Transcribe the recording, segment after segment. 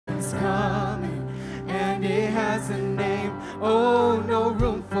has a name. Oh, no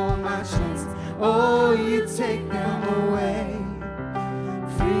room for my chains. Oh, you take them away.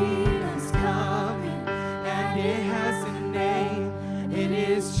 Freedom's coming, and it has a name. It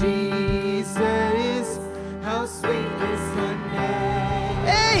is Jesus. How sweet is the name.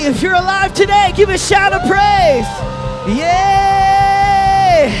 Hey, if you're alive today, give a shout of praise.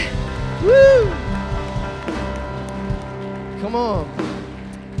 Yay! Woo! Come on.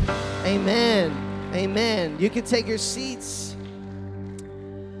 Amen. Amen. You can take your seats.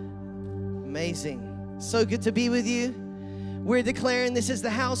 Amazing. So good to be with you. We're declaring this is the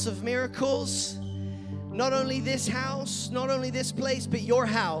house of miracles. Not only this house, not only this place, but your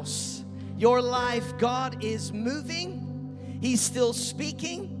house, your life. God is moving. He's still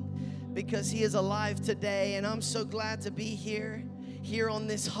speaking because He is alive today. And I'm so glad to be here on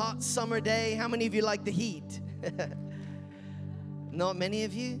this hot summer day. How many of you like the heat? Not many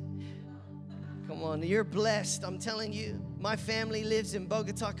of you? Come on, you're blessed. I'm telling you, my family lives in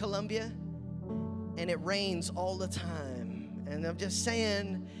Bogota, Colombia, and it rains all the time. And I'm just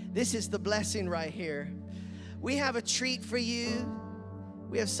saying, this is the blessing right here. We have a treat for you.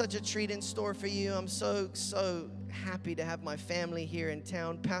 We have such a treat in store for you. I'm so happy to have my family here in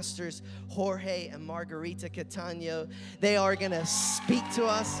town. Pastors Jorge and Margarita Cataño. They are going to speak to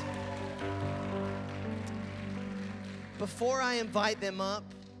us. Before I invite them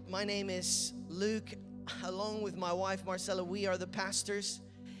up, my name is Luke. Along with my wife, Marcella, we are the pastors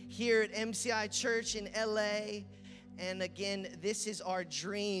here at MCI Church in LA. And again, this is our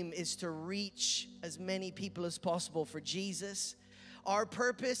dream, is to reach as many people as possible for Jesus. Our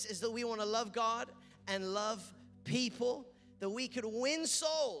purpose is that we want to love God and love people, that we could win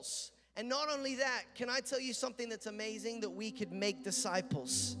souls. And not only that, can I tell you something that's amazing? That we could make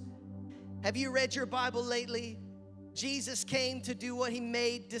disciples. Have you read your Bible lately? Jesus came to do what? He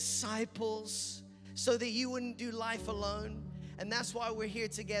made disciples so that you wouldn't do life alone. And that's why we're here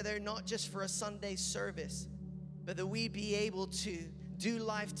together, not just for a Sunday service, but that we'd be able to do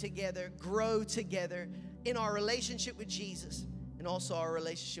life together, grow together in our relationship with Jesus and also our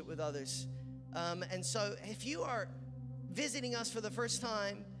relationship with others. And so if you are visiting us for the first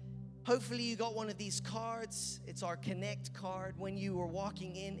time, hopefully you got one of these cards. It's our Connect card when you were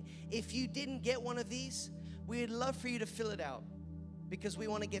walking in. If you didn't get one of these, we'd love for you to fill it out because we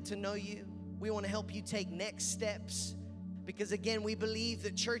want to get to know you. We want to help you take next steps because, again, we believe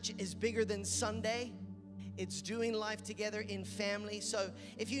that church is bigger than Sunday. It's doing life together in family. So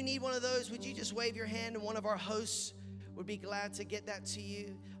if you need one of those, would you just wave your hand and one of our hosts would be glad to get that to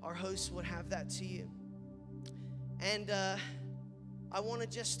you. Our hosts would have that to you. And I want to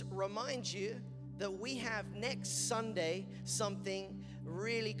just remind you that we have next Sunday something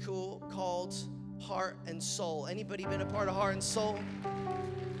really cool called Heart and Soul. Anybody been a part of Heart and Soul?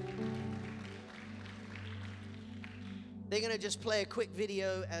 They're going to just play a quick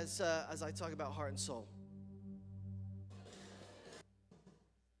video as I talk about Heart and Soul.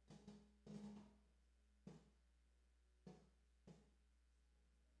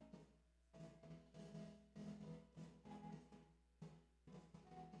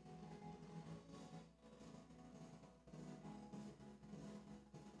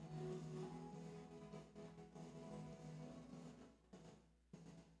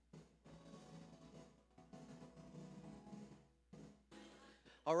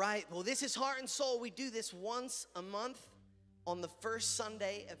 All right, well, this is Heart and Soul. We do this once a month on the first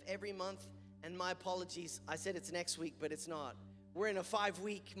Sunday of every month. And my apologies, I said it's next week, but it's not. We're in a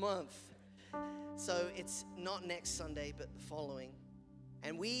 5-week month. So it's not next Sunday, but the following.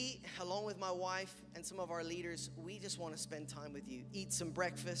 And we, along with my wife and some of our leaders, we just want to spend time with you. Eat some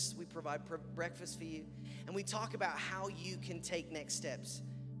breakfast. We provide breakfast for you. And we talk about how you can take next steps.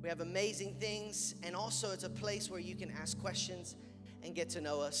 We have amazing things. And also it's a place where you can ask questions and get to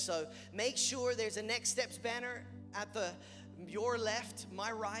know us. So make sure there's a Next Steps banner at your left,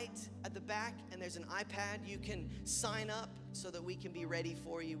 my right, at the back, and there's an iPad. You can sign up so that we can be ready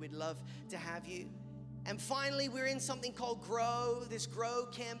for you. We'd love to have you. And finally, we're in something called Grow, this Grow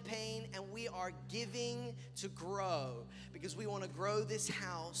campaign, and we are giving to grow because we want to grow this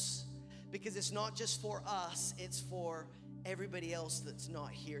house because it's not just for us, it's for everybody else that's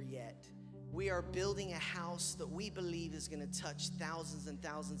not here yet. We are building a house that we believe is going to touch thousands and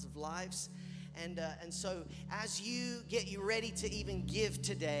thousands of lives. And so as you get you ready to even give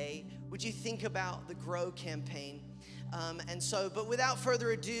today, would you think about the Grow campaign? But without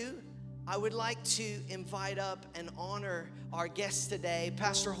further ado, I would like to invite up and honor our guests today,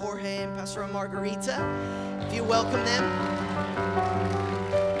 Pastor Jorge and Pastor Margarita. If you welcome them.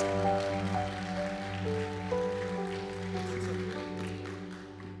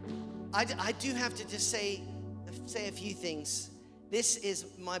 I do have to just say, say a few things. This is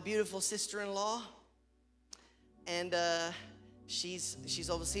my beautiful sister-in-law, and she's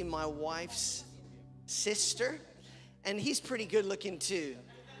obviously my wife's sister, and he's pretty good looking too.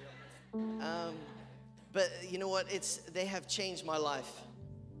 But you know what? They have changed my life.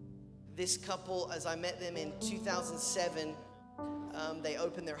 This couple, as I met them in 2007, they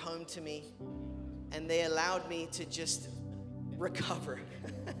opened their home to me, and they allowed me to just recover.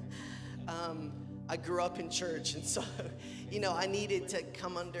 I grew up in church, and so, I needed to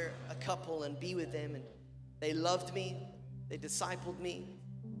come under a couple and be with them, and they loved me, they discipled me,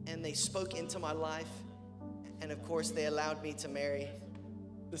 and they spoke into my life, and of course, they allowed me to marry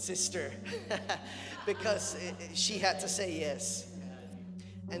the sister because she had to say yes.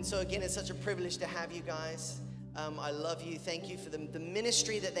 And so again, it's such a privilege to have you guys. I love you. Thank you for the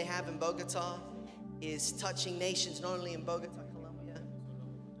ministry that they have in Bogota is touching nations, not only in Bogota, Colombia,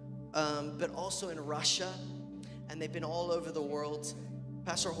 but also in Russia. And they've been all over the world.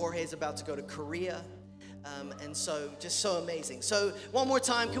 Pastor Jorge is about to go to Korea. And so just so amazing. So one more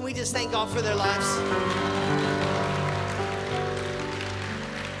time, can we just thank God for their lives?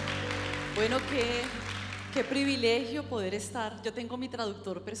 Bueno, qué privilegio poder estar. Yo tengo mi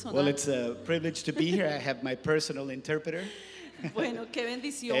traductor personal. Well, it's a privilege to be here. I have my personal interpreter. Bueno, qué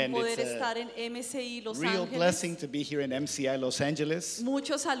bendición And poder it's a estar en MCI Los Real Ángeles. blessing to be here in MCI Los Angeles.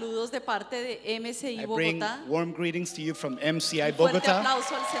 Muchos saludos de parte de MCI I bring Bogotá. warm greetings to you from MCI Un fuerte Bogota.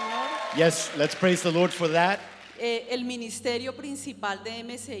 aplauso al Señor. Yes, let's praise the Lord for that. El ministerio principal de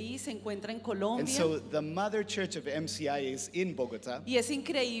MCI se encuentra en And Colombia. so the mother church of MCI is in Bogota. Y es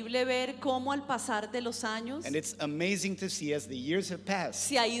increíble ver cómo al pasar de los años And it's amazing to see as the years have passed,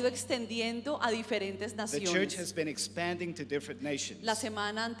 se ha ido extendiendo a diferentes the church has naciones. been expanding to different nations. La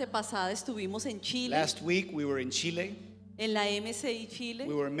semana antepasada estuvimos en Chile, Last week we were in Chile. en la MCI Chile,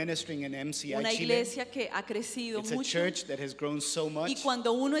 We were ministering in MCI una Chile. iglesia que ha crecido It's a mucho. church that has grown so Y much.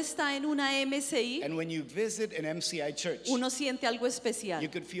 cuando uno está en una MCI, And when you visit an MCI church, uno siente algo you especial.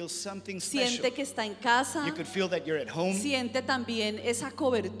 could feel something special. Siente que está en casa, You could feel that you're at home. siente también esa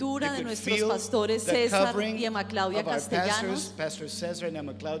cobertura You de could nuestros feel pastores the César covering y Emma Claudia of our Castellanos. Pastor Cesar and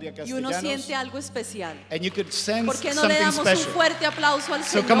Emma Claudia Y uno Castellanos. siente algo especial. And you could sense ¿Por qué no le something damos un special. fuerte aplauso al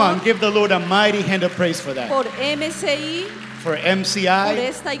So come on, Señor give the Lord a mighty hand of praise for that. por MCI, For por MCI,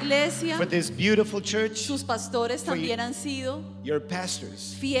 esta iglesia? for this beautiful church, Sus pastores for you- también han sido your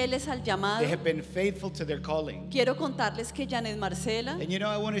pastors. fieles al llamado. They have been faithful to their calling. Quiero contarles que Janet Marcela, And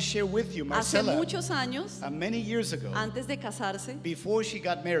I want to share with you, hace Marcela, muchos años, many years ago, antes de casarse, before she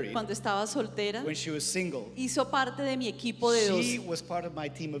got married, cuando estaba soltera, when she was single, hizo parte de mi equipo de she 12. was part of my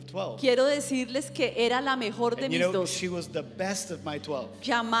team of 12. Quiero decirles que era la mejor de And mis 12. she was the best of my 12.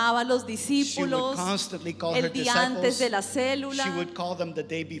 Llamaba a los She would discípulos constantly call her el día antes disciples. de la célula, She would call them the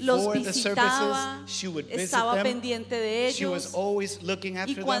day los before the visitaba, services. She would visit estaba them. pendiente de She was ellos. always looking Y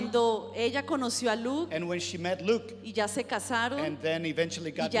after them. cuando ella conoció a Luke And when she met Luke y ya se casaron and then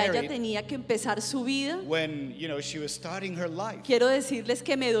eventually y got ya ella married, tenía que empezar su vida, when she was starting her life, quiero decirles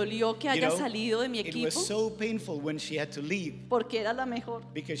que me dolió que haya know, salido de mi it equipo was so painful when she had to leave porque era la mejor.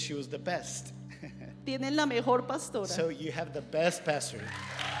 because she was the best. Tienen la mejor pastora. So you have the best pastor.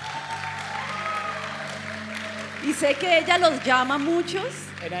 Y sé que ella los llama a muchos.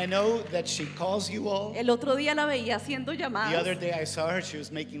 And I know that she calls you all. El otro día la veía haciendo The other llamadas day I saw her, she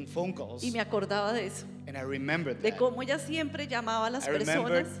was making phone calls. y me acordaba de eso, And I remembered de that. cómo ella siempre llamaba a las I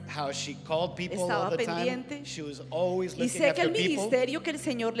remembered personas. how she called people Estaba all the time. pendiente. She was always Y looking sé que after el people. ministerio que el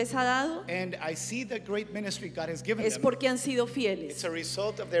Señor les ha dado And I see the great ministry God has given es them. porque han sido It's fieles. a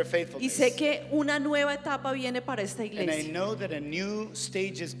result of their Y faithfulness. sé que una nueva etapa viene para esta And I iglesia. know that a new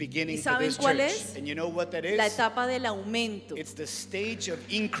stage is beginning ¿Y for saben this cuál church. es? And you know what that is? La etapa del aumento. It's the stage of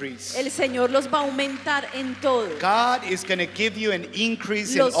increase. El Señor los va a aumentar en todo. God is going to give you an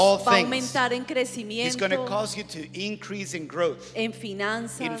increase in Los all va a things. aumentar en He's going to crecimiento, cause you to increase in growth, en in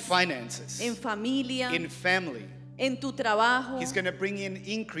finanzas, finances, en familia, in family. en tu trabajo. He's going to bring in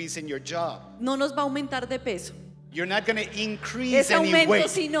increase in your job. No nos va a aumentar de peso. You're not going to increase Ese any aumento weight.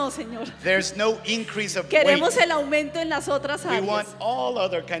 sí no, Señor. There's no increase of Queremos weight. el aumento en las otras We want áreas. all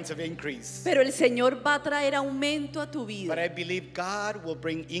other kinds of increase. Pero el Señor va a traer aumento a tu But vida. I believe God will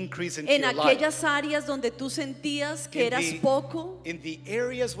bring increase into En your life. aquellas áreas donde tú sentías que In eras the- poco, In the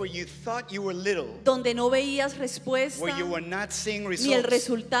areas where you thought you were little, donde no veías respuesta, where you were not seeing ni el results,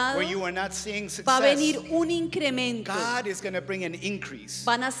 resultado, where you were not seeing va a venir success, un incremento. God is going to bring an increase.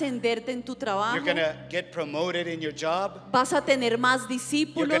 Van a ascenderte en tu trabajo, You're going to get promoted in in your job. vas a tener más You're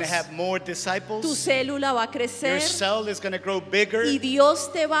discípulos, going to have more tu disciples. célula va a Your crecer cell is going to grow bigger. y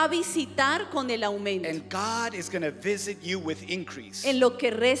Dios te va a visitar con el aumento And God is going to visit you with increase en lo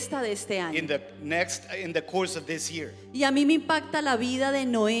que resta de este año. in the course of this year. Y a mí me impacta la vida de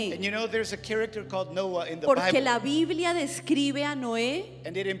Noé, And you know, there's a character called Noah in the porque Bible. la Biblia describe a Noé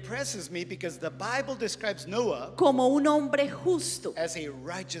And it impresses me because the Bible describes Noah como un hombre justo. as a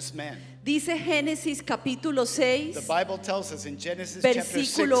righteous man. Dice Génesis capítulo The 6, Bible tells us in Genesis chapter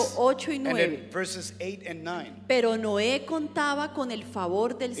 6 versículo 8 y and 9. in verses 8 and 9. Pero Noé contaba con el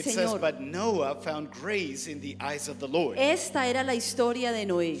favor del It says, Señor. but Noah found grace in the eyes of the Lord. Esta era la historia de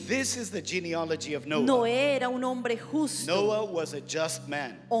Noé. This is the genealogy of Noah. Noé era un hombre justo, Noah was a just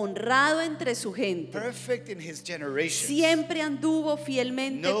man, honrado entre su gente. perfect in his generation. Siempre anduvo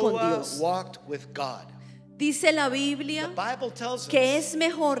fielmente con Noah Dios. walked with God. Dice la The Biblia Bible tells que us es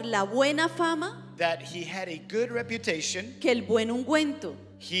mejor la buena fama that he had a good reputation. que el buen ungüento.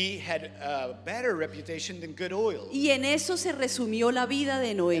 He had a better reputation than good oil. Y en eso se resumió la vida de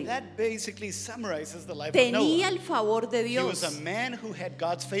And Noé. that basically summarizes the life of Tenía Noah. el favor de He was Dios. a man who had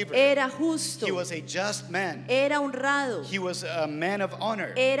God's favor. Era justo. He was a just man. Era honrado. He was a man of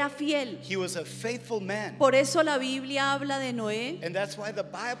honor. Era fiel. He was a faithful man. Por eso la Biblia habla de Noé, And that's why the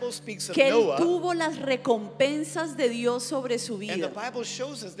Bible speaks of que él Noah. tuvo las recompensas de Dios sobre su And the vida, Bible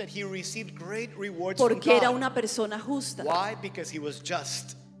shows us that he received great rewards porque from era God. una persona justa. Why? Because he was just.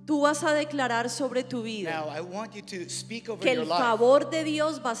 Tú vas a declarar sobre tu vida Now, I want you to speak over que your el life favor de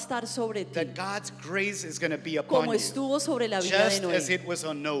Dios va a estar sobre ti, that God's grace is going to be upon como you, estuvo sobre la vida de just as Noé. it was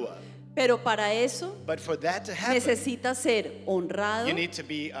on Noah. Pero para eso But for that to happen, necesitas ser honrado, you need to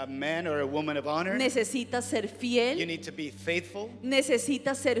be a man or a woman of honor. necesitas ser You fiel, need to be faithful.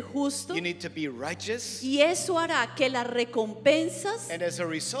 necesitas ser justo, You need to be righteous. y eso hará que las recompensas And as a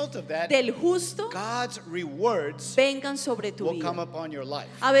result of that, del justo God's rewards vengan sobre tu will come vida. upon your life.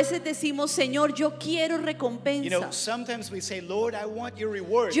 A veces decimos, Señor, yo quiero You know, recompensa, sometimes we say, Lord, I want your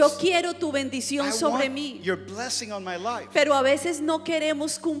rewards. yo quiero tu I bendición sobre want mí, your blessing on my life. pero a veces no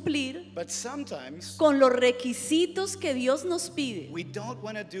queremos cumplir But sometimes con los requisitos que Dios nos pide we don't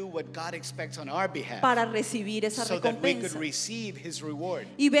want to do what God expects on our behalf para recibir esa so that we could recompensa. receive his reward.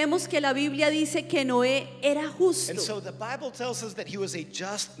 Y vemos que la Biblia dice que Noé era And justo. so the Bible tells us that he was a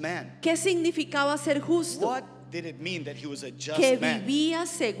just man. ¿Qué significaba ser justo? What did it mean that he was a just Que man? vivía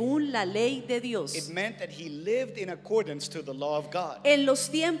según la ley de It Dios. meant that he lived in accordance to the law of God. En los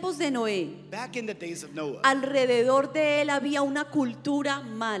tiempos de Noé, Back in the days of Noah, alrededor de él había una cultura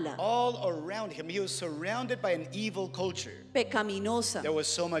mala, all around him, he was surrounded by an evil culture. pecaminosa, There was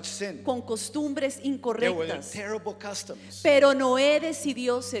so much sin. con costumbres There were incorrectas. terrible customs. Pero Noé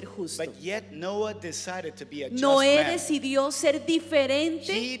decidió ser justo. But yet Noah decided to be a just Noé man. decidió ser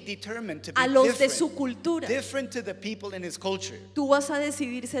diferente He determined to a be los de different, su cultura. different to the people in his culture. Tú vas a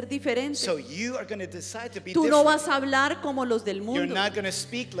decidir ser diferente. So you are going to decide to be Tú no different. vas a hablar como los del You're mundo. not going to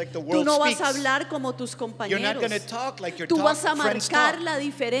speak like the Tú world no vas speaks. a hablar como tus You're not going to compañeros. talk like your Tú vas a friends marcar talk. la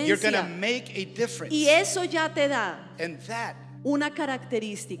You're going to diferencia. make a difference. Y eso ya te da And that una will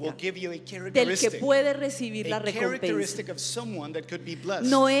característica give you a del que characteristic. puede recibir la A recompensa. characteristic of someone that could be blessed.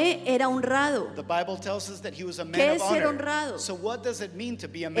 Noé era honrado. The Bible tells us that he was a ¿Qué man es of ser honor. honrado? So what does it mean to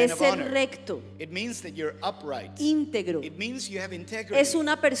be a man Es of ser honor? recto, It means that you're upright. íntegro. It means you have integrity. Es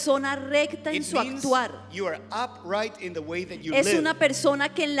una persona recta en It su means actuar. you are upright in the way that you Es live. una persona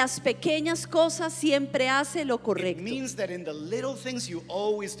que en las pequeñas cosas siempre hace lo It correcto. means that in the little things you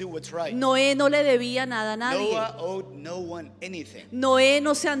always do what's right. Noé no le debía nada a nadie. Noah owed no one anything. Noé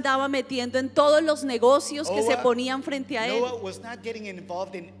no se andaba metiendo en todos los negocios que se Noah- ponían frente a él. Noah was not getting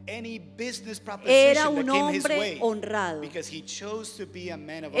involved in any business Era proposition un that came his hombre way honrado. because he chose to be a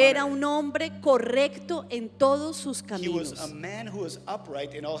man of Era honor. un hombre correcto en todos sus He was caminos. a man who was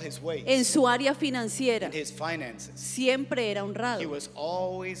upright in all his ways. En su área financiera In his finances. siempre era He honrado. was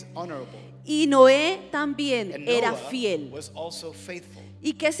always honorable. Y Noé también And era Noah fiel. was also faithful.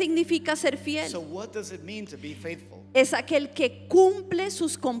 ¿Y qué significa ser fiel? So what does it mean to be faithful? Es aquel que cumple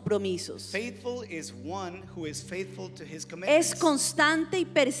sus compromisos. Faithful is one who is faithful to his Es commitments. constante y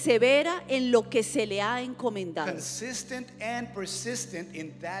persevera en lo que se le ha encomendado. Consistent and persistent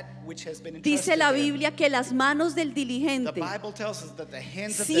in that which has been Dice entrusted la to him. Biblia que las manos del The diligente Bible tells us that the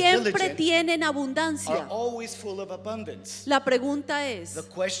hands of the siempre diligent tienen are abundancia. always full of abundance. La pregunta es, The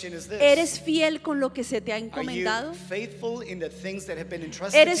question is this: ¿eres fiel con lo que se te ha are you encomendado? faithful in the things that have been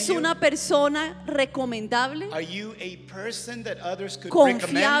entrusted ¿Eres to you? una persona recomendable? Are you a person that others could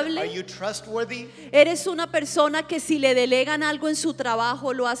Confiable. recommend? Are you trustworthy? ¿Eres una persona que si le delegan algo en su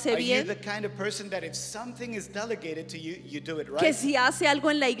trabajo lo hace Are you the bien? kind of person that if something is delegated to you, you do it Que right? si hace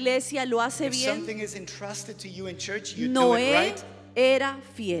algo en la iglesia lo hace If bien. something is entrusted to you in church, you do it Noé right? era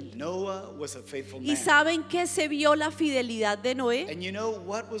fiel. Noah was a faithful ¿Y man. saben qué se vio la fidelidad de Noé? And you know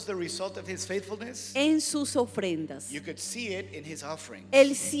what was the result of his faithfulness? En sus ofrendas. You could see it in his offerings.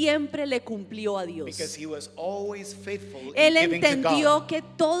 Él siempre le cumplió a Dios. Because he was always faithful in Él giving to God. entendió que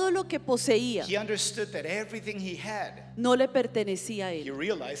todo lo que poseía He understood that everything he had, no le pertenecía a he él.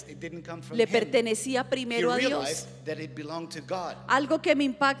 realized it didn't come from Le him. pertenecía He primero a Dios. realized that it belonged to God. Algo que me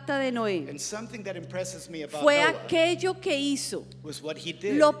impacta de Noé And something that impresses me about fue Noah aquello que hizo, was what he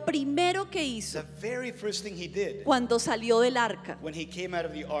did. lo primero que hizo The very first thing he did cuando salió del arca. when he came out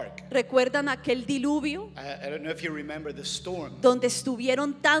of the ark. ¿Recuerdan aquel diluvio I don't know if you remember the storm. donde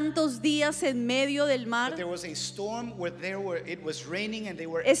estuvieron tantos días en medio del But mar there was a storm where it was raining and they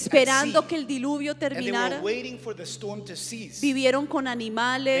were esperando at sea. que el diluvio And they terminara? were waiting for the storm to cease. Vivieron con They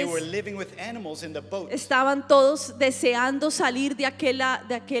animales, were living with animals in the boat. estaban todos deseando salir de aquel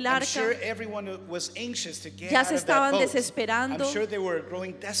I'm sure arca. everyone was anxious to get Ya out se of that estaban boat. desesperando. I'm sure they were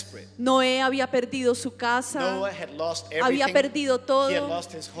growing desperate. Noé había perdido su casa, Noah had lost everything. había perdido todo. He had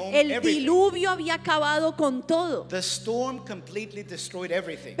lost his home, El everything. diluvio había acabado con todo. The storm completely destroyed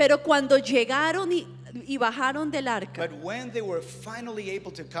everything. Pero cuando llegaron y bajaron del arca But when they were finally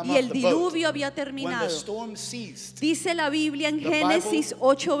able to come y off el the boat, diluvio había when the terminado, storm ceased, dice la Biblia en The Bible Génesis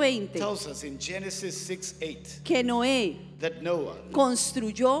 8:20 tells us in Genesis 6:8 que Noé that Noah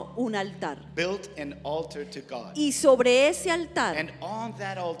construyó un altar built an altar to God. y sobre ese altar And on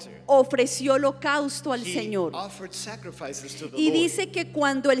that altar, ofreció holocausto al he Señor. offered sacrifices to the Y Lord. dice que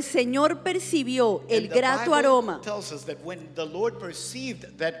cuando el Señor percibió el And the grato Bible aroma tells us that when the Lord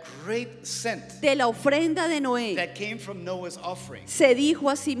perceived that great scent de la ofrenda de Noé, that came from Noah's offering, se dijo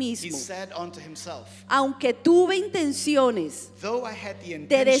a sí he mismo: said unto himself, aunque tuve intenciones though I had the de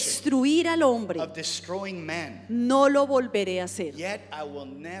intention destruir al hombre, of destroying man, no lo volveré a hacer. yet I will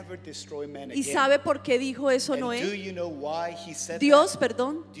never destroy man ¿Y again. sabe por qué dijo eso And do Noé? you know why he said Dios, that?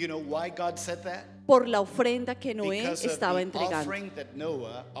 perdón, Do you know why God said that? por la ofrenda que Noé Because of estaba the entregando. offering that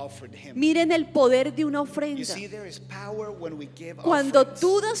Noah offered him. Miren el poder de una You ofrenda. see, there is power when we give Cuando offerings.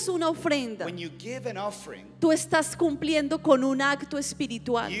 tú das una ofrenda, When you give an offering, tú estás cumpliendo con un acto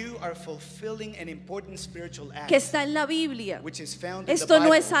espiritual you are fulfilling an important spiritual act, que está en la Biblia. which is found in the Esto no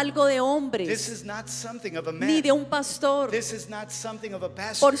Bible. es algo de This hombres is not something of a man. ni de un pastor. This is not something of a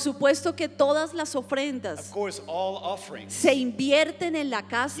pastor. Por supuesto que todas las Of ofrendas course, all offerings, se invierten en la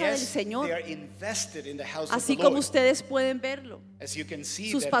casa del yes, Señor, they are invested in the house así of the como Lord. ustedes pueden verlo. As you can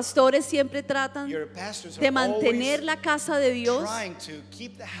see, Sus that pastores siempre tratan your pastors de are mantener always la casa de Dios trying to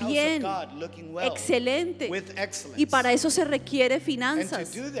keep the house bien, of God looking well, excelente. with excellence. Y para eso se requiere And to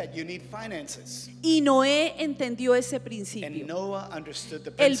finanzas. do that, you need finances. Y Noé entendió ese And principio, Noah understood the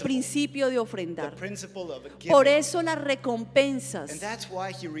el principle, principio de the ofrendar. principle of giving. Por eso las recompensas And that's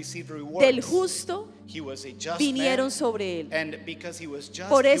why he received rewards. del justo He was a just vinieron man, sobre él. and because he was just,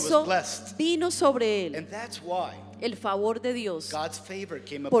 Por he was eso blessed. vino sobre él And that's why el favor de Dios, God's favor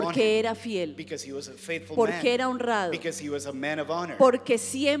came upon porque him, era fiel, because he was a faithful porque man, era honrado, because he was a man of honor, porque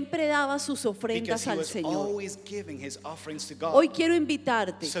siempre daba sus because ofrendas he al was Señor. always giving his offerings to God. Hoy quiero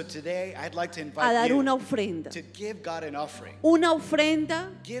invitarte So today I'd like to a invite dar you una ofrenda, to give God an offering. una ofrenda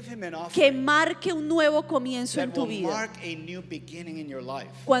Give him an que offering marque un nuevo comienzo en that tu will vida. mark a new beginning in your life.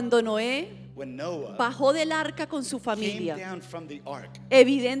 Cuando Noé When Noah bajó del arca con su came familia, down from the ark,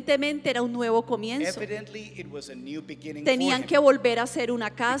 evidentemente era un nuevo comienzo. evidently it was a new beginning Tenían for him, que volver a hacer una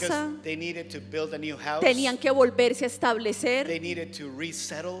casa, because they needed to build a new house, tenían que volverse a they establecer, needed to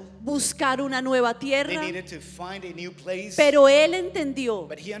resettle, buscar una nueva they tierra. needed to find a new place. Pero él entendió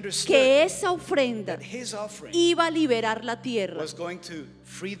But he understood que esa ofrenda that his offering iba a liberar la tierra, was going to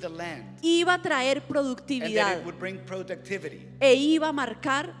free the land, iba a traer and that productividad it would bring productivity, e iba a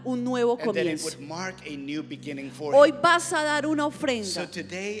marcar un nuevo and that it comienzo. would mark a new beginning for Hoy him. vas a dar una So ofrenda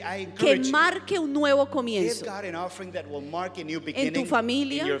today I que encourage you, marque un nuevo give comienzo God an offering that will mark a new en beginning tu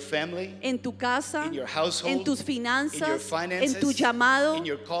familia, in your family, en tu casa, in your household, en tus in your finanzas, finances, en tu llamado. in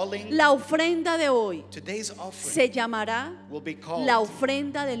your calling. La ofrenda de hoy Today's offering se llamará will be called la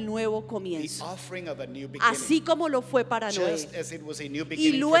ofrenda del nuevo the comienzo, offering of a new beginning. así como lo fue para Noé. Just as it was a new Y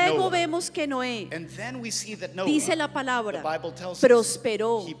beginning for luego Noah. vemos que Noé, And then we see that Noah, dice la the palabra, Bible tells us,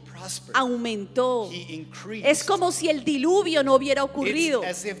 prosperó, he prospered, aumentó. he increased. Es como si el diluvio no hubiera ocurrido,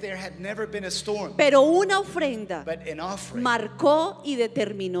 It's as if there had never been a storm, pero una ofrenda but an offering, marcó y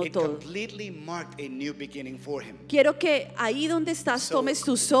determinó it todo. completely marked a new beginning for him. Quiero que ahí donde estás So, tomes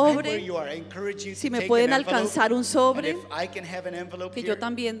tu right where sobre. you are, I encourage you Si to me take pueden an envelope, alcanzar un sobre, and if I can have an envelope que here, yo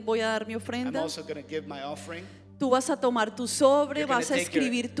también voy a dar mi I'm ofrenda. also going to give my offering. Tú vas a tomar tu sobre, You're gonna vas a take your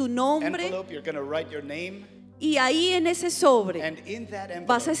escribir tu nombre envelope, you're going to write your name, y ahí en ese sobre and in that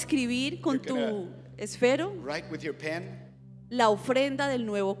vas a envelope, escribir con you're tu gonna esfero write with your pen, la ofrenda del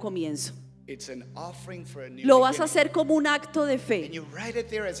nuevo comienzo. it's an offering for a new Lo vas a beginning. hacer como un acto de And fe. you write it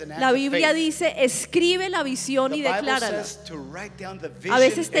there as an act La of Biblia faith. dice, escribe la visión The y Bible declárala. says to write down the vision A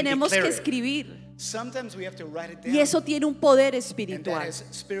veces and tenemos que declare it. escribir Sometimes we have to write it down. y eso tiene un poder And espiritual. that is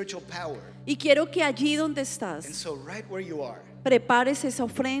spiritual power. Y quiero que allí donde And estás, so right where you are, prepares esa go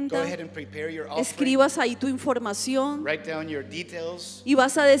ofrenda, ahead and prepare your offering. escribas ahí tu información Write down your details. y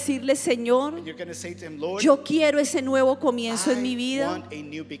vas a decirle, Señor, And you're going to say to him, Lord, yo quiero ese nuevo comienzo en mi I vida, want a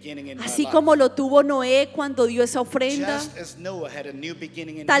new beginning in así my life. como lo tuvo Noé cuando dio esa ofrenda. Just as Noah had a new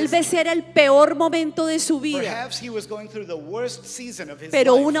beginning in Tal his vez life. era el peor momento de su vida, Perhaps he was going through the worst season of his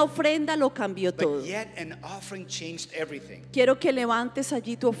pero life. una ofrenda lo cambió todo. But yet an offering changed everything. Quiero que levantes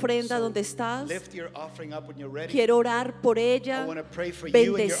allí tu ofrenda So donde estás. lift your offering up when you're ready. Quiero orar por I ella, want to pray for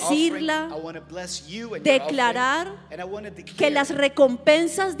you and your offering. bendecirla, I want to bless you and declarar your offering. And I want to declare que las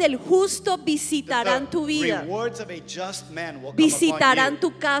recompensas del justo that visitarán the tu vida, rewards of a just man will come visitarán upon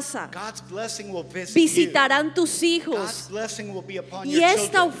tu casa, you. God's blessing will visit visitarán tus you. hijos. God's blessing will be upon Y your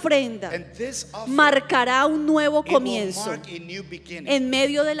esta children. ofrenda And this offering, marcará un nuevo it will comienzo mark a new beginning en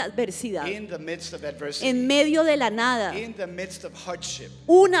medio de la adversidad, in the midst of adversity, en medio de la nada. in the midst of hardship.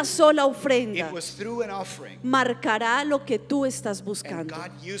 Una sola It ofrenda was through an offering, marcará lo que tú estás and buscando.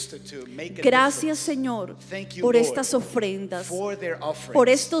 God used it to make a Gracias, difference. Señor, Thank you, por Lord, estas ofrendas, for their offerings. por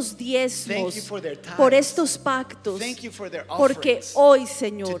estos Thank diezmos, you for their tithes. por estos pactos, Thank you for their porque offerings. hoy,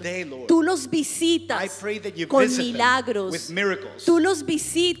 Señor, Today, Lord, tú los I visitas pray that you con visit them milagros, with miracles. tú los I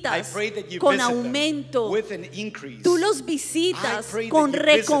visitas pray that you con visit them aumento, with an increase. tú los I visitas pray that con you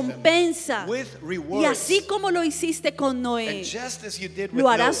visit them recompensa. with Y rewards. así como lo hiciste con Noé, And just as you did with lo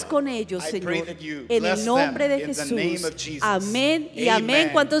harás Noah, con ellos, I pray Señor, that you en bless el nombre them de in the name Jesús. of Jesus. Amén y amén. Amen.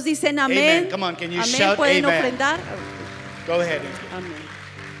 ¿Cuántos dicen amén? Amen. Come on, can you Amén. shout ¿Pueden amen? ofrendar? Go ahead. Amén.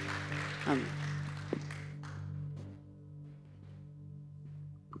 Amén.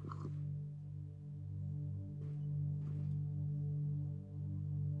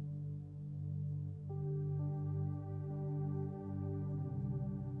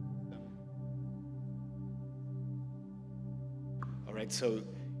 All right, so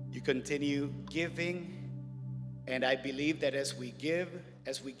you continue giving, and I believe that as we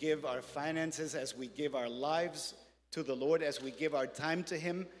give our finances, as we give our lives to the Lord, as we give our time to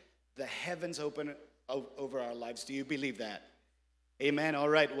Him, the heavens open over our lives. Do you believe that? Amen. All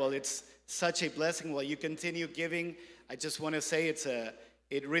right. Well, it's such a blessing. While you continue giving, I just want to say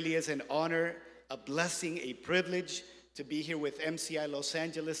it really is an honor, a blessing, a privilege to be here with MCI Los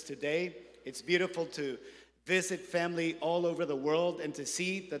Angeles today. It's beautiful to visit family all over the world and to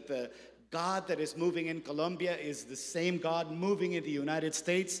see that the God that is moving in Colombia is the same God moving in the United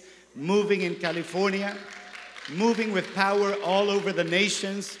States, moving in California, moving with power all over the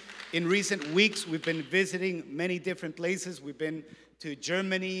nations. In recent weeks, we've been visiting many different places. We've been to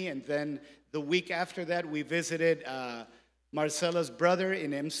Germany, and then the week after that, we visited Marcela's brother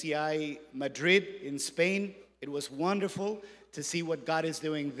in MCI Madrid in Spain. It was wonderful to see what God is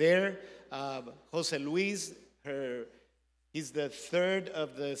doing there. Jose Luis, he's the third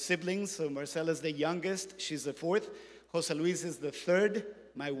of the siblings, so Marcela's the youngest. She's the fourth. Jose Luis is the third.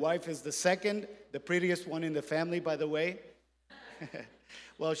 My wife is the second, the prettiest one in the family, by the way.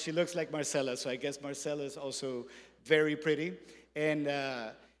 Well, she looks like Marcela, so I guess Marcela is also very pretty. And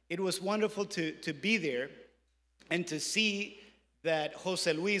it was wonderful to be there and to see that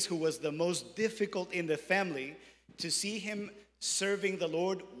Jose Luis, who was the most difficult in the family, to see him serving the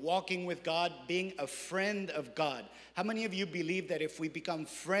Lord, walking with God, being a friend of God. How many of you believe that if we become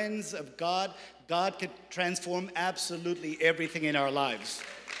friends of God, God could transform absolutely everything in our lives?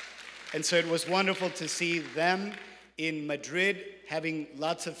 And so it was wonderful to see them in Madrid having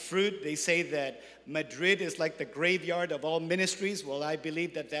lots of fruit. They say that Madrid is like the graveyard of all ministries. Well, I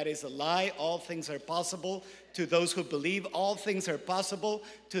believe that that is a lie. All things are possible to those who believe. All things are possible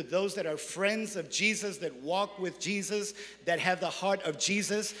to those that are friends of Jesus, that walk with Jesus, that have the heart of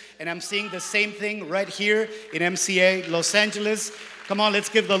Jesus. And I'm seeing the same thing right here in MCA Los Angeles. Come on, let's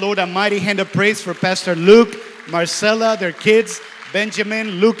give the Lord a mighty hand of praise for Pastor Luke, Marcela, their kids,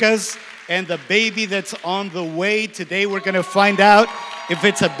 Benjamin, Lucas, and the baby that's on the way. Today we're going to find out if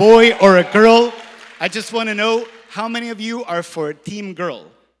it's a boy or a girl. I just want to know, how many of you are for Team Girl?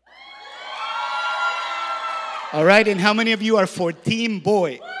 All right, and how many of you are for Team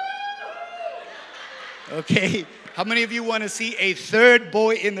Boy? Okay, how many of you want to see a third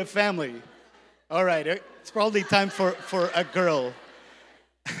boy in the family? All right, it's probably time for a girl.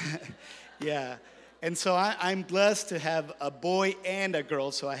 Yeah, and so I'm blessed to have a boy and a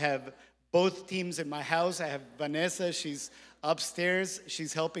girl, so I have both teams in my house. I have Vanessa, she's upstairs,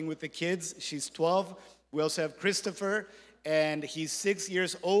 she's helping with the kids, she's 12. We also have Christopher, and he's 6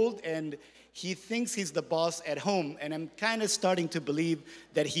 years old, and he thinks he's the boss at home, and I'm kind of starting to believe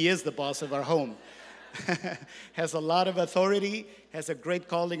that he is the boss of our home. Has a lot of authority, has a great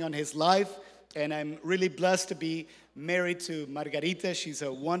calling on his life, and I'm really blessed to be married to Margarita. She's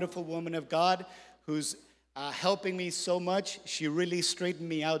a wonderful woman of God who's helping me so much. She really straightened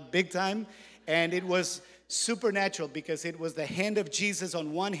me out big time, and it was supernatural because it was the hand of Jesus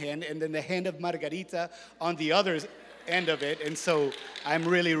on one hand and then the hand of Margarita on the other end of it, and so I'm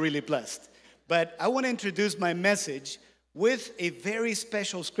really, really blessed. But I want to introduce my message with a very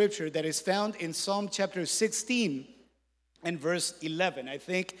special scripture that is found in Psalm chapter 16 and verse 11. I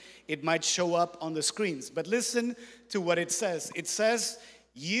think it might show up on the screens, but listen to what it says. It says,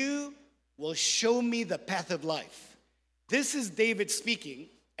 "You will show me the path of life." This is David speaking,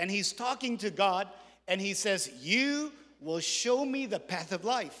 and he's talking to God, and he says, "You will show me the path of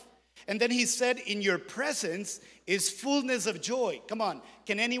life." And then he said, "In your presence is fullness of joy." Come on,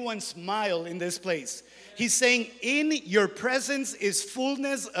 can anyone smile in this place? He's saying, in your presence is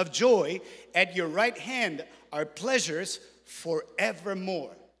fullness of joy. At your right hand are pleasures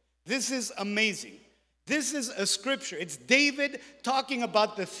forevermore. This is amazing. This is a scripture. It's David talking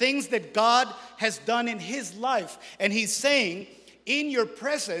about the things that God has done in his life. And he's saying, in your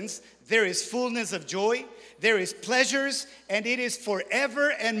presence, there is fullness of joy. There is pleasures, and it is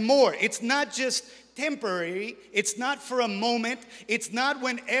forever and more. It's not just temporary. It's not for a moment. It's not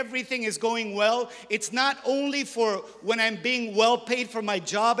when everything is going well. It's not only for when I'm being well paid for my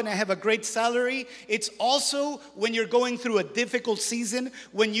job and I have a great salary. It's also when you're going through a difficult season,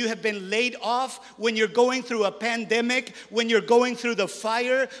 when you have been laid off, when you're going through a pandemic, when you're going through the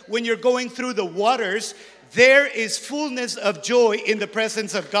fire, when you're going through the waters. There is fullness of joy in the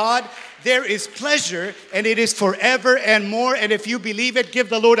presence of God. There is pleasure, and it is forever and more. And if you believe it, give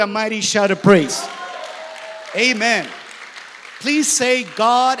the Lord a mighty shout of praise. Amen. Please say,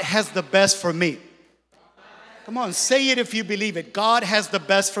 God has the best for me. Come on, say it if you believe it. God has the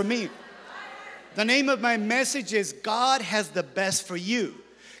best for me. The name of my message is God has the best for you.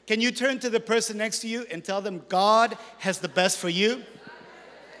 Can you turn to the person next to you and tell them, God has the best for you?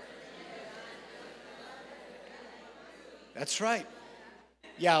 That's right.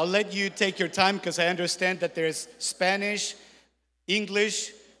 Yeah, I'll let you take your time because I understand that there's Spanish,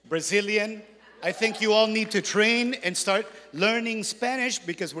 English, Brazilian. I think you all need to train and start learning Spanish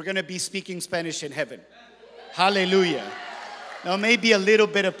because we're going to be speaking Spanish in heaven. Hallelujah. Now, maybe a little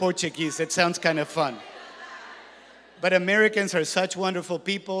bit of Portuguese. It sounds kind of fun. But Americans are such wonderful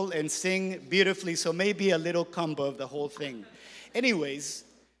people and sing beautifully, so maybe a little combo of the whole thing. Anyways,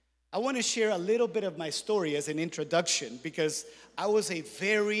 I want to share a little bit of my story as an introduction because I was a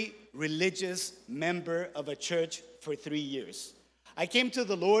very religious member of a church for 3 years. I came to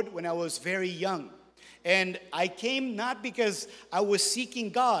the Lord when I was very young. And I came not because I was seeking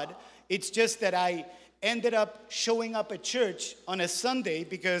God. It's just that I ended up showing up at church on a Sunday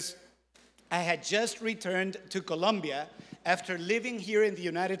because I had just returned to Colombia after living here in the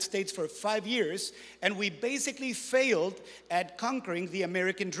United States for 5 years, and we basically failed at conquering the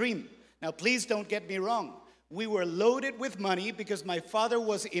American dream. Now, please don't get me wrong. We were loaded with money because my father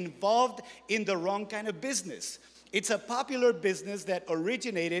was involved in the wrong kind of business. It's a popular business that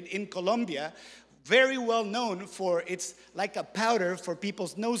originated in Colombia, very well known for, it's like a powder for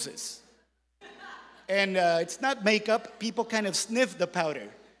people's noses. And it's not makeup, people kind of sniff the powder.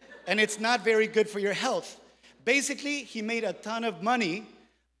 And it's not very good for your health. Basically, he made a ton of money,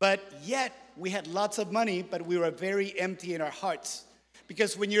 but yet we had lots of money, but we were very empty in our hearts.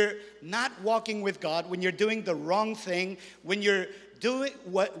 Because when you're not walking with God, when you're doing the wrong thing, when you're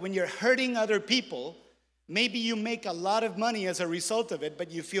hurting other people, maybe you make a lot of money as a result of it, but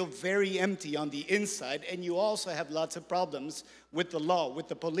you feel very empty on the inside, and you also have lots of problems with the law, with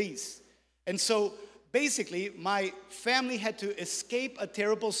the police. And so basically, my family had to escape a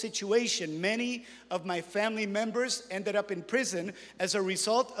terrible situation. Many of my family members ended up in prison as a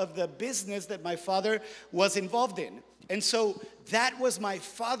result of the business that my father was involved in. And so that was my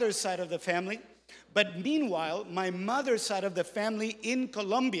father's side of the family. But meanwhile, my mother's side of the family in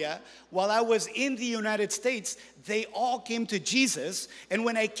Colombia, while I was in the United States, they all came to Jesus. And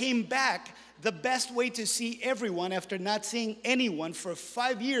when I came back, the best way to see everyone after not seeing anyone for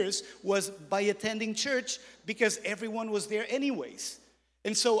 5 years was by attending church, because everyone was there anyways.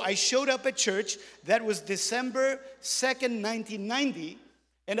 And so I showed up at church. That was December 2nd, 1990.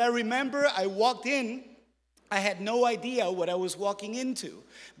 And I remember I walked in. I had no idea what I was walking into.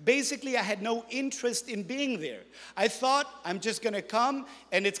 Basically, I had no interest in being there. I thought, I'm just going to come,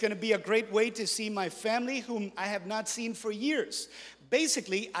 and it's going to be a great way to see my family, whom I have not seen for years.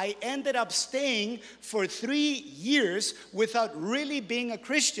 Basically, I ended up staying for 3 years without really being a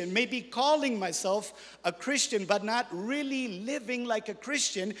Christian, maybe calling myself a Christian, but not really living like a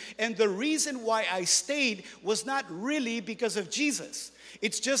Christian. And the reason why I stayed was not really because of Jesus.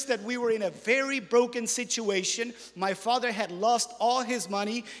 It's just that we were in a very broken situation. My father had lost all his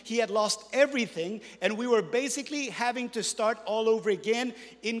money. He had lost everything. And we were basically having to start all over again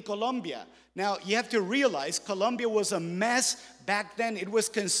in Colombia. Now, you have to realize Colombia was a mess back then. It was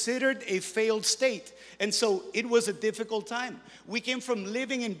considered a failed state. And so it was a difficult time. We came from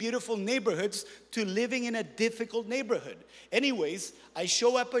living in beautiful neighborhoods to living in a difficult neighborhood. Anyways, I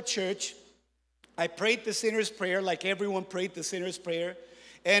show up at church. I prayed the sinner's prayer like everyone prayed the sinner's prayer.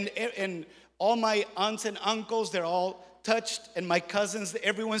 And all my aunts and uncles, they're all touched. And my cousins,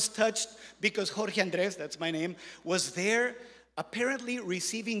 everyone's touched because Jorge Andres, that's my name, was there apparently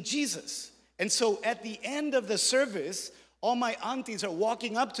receiving Jesus. And so at the end of the service, all my aunties are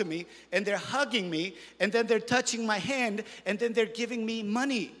walking up to me and they're hugging me, and then they're touching my hand, and then they're giving me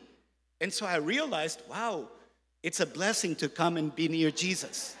money. And so I realized, wow, it's a blessing to come and be near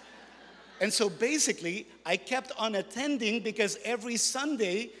Jesus. And so basically, I kept on attending because every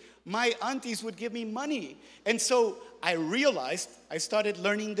Sunday, my aunties would give me money. And so I realized, I started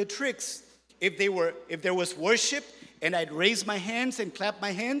learning the tricks. If there was worship and I'd raise my hands and clap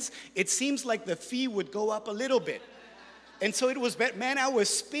my hands, it seems like the fee would go up a little bit. And so it was, man, I was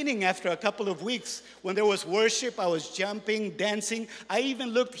spinning after a couple of weeks. When there was worship, I was jumping, dancing. I even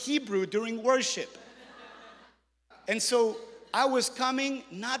looked Hebrew during worship. And so I was coming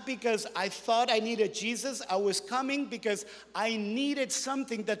not because I thought I needed Jesus. I was coming because I needed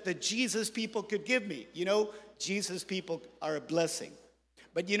something that the Jesus people could give me. You know, Jesus people are a blessing.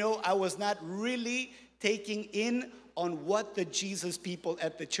 But you know, I was not really taking in on what the Jesus people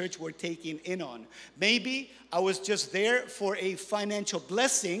at the church were taking in on. Maybe I was just there for a financial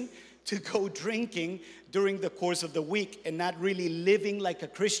blessing to go drinking during the course of the week and not really living like a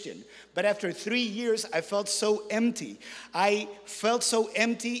Christian. But after 3 years, I felt so empty. I felt so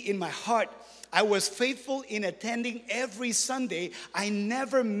empty in my heart. I was faithful in attending every Sunday. I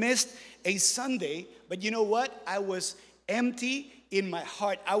never missed a Sunday. But you know what? I was empty in my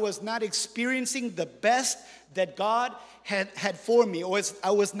heart. I was not experiencing the best that God had for me.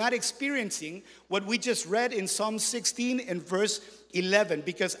 I was not experiencing what we just read in Psalm 16 and verse 11,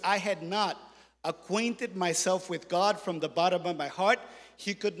 because I had not acquainted myself with God from the bottom of my heart.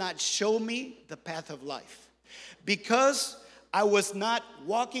 He could not show me the path of life. Because I was not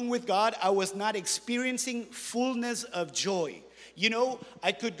walking with God, I was not experiencing fullness of joy. You know,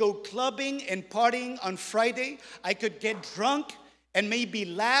 I could go clubbing and partying on Friday. I could get drunk and maybe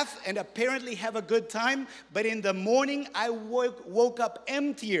laugh and apparently have a good time. But in the morning, I woke up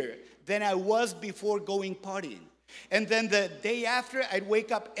emptier than I was before going partying. And then the day after, I'd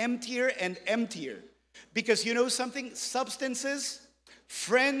wake up emptier and emptier. Because you know something? Substances,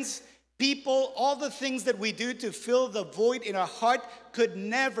 friends, people, all the things that we do to fill the void in our heart could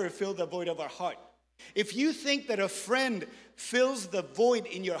never fill the void of our heart. If you think that a friend fills the void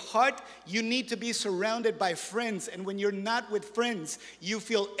in your heart, you need to be surrounded by friends. And when you're not with friends, you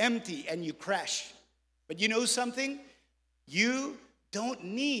feel empty and you crash. But you know something? You don't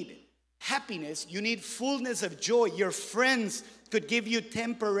need happiness. You need fullness of joy. Your friends could give you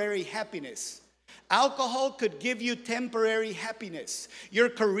temporary happiness. Alcohol could give you temporary happiness. Your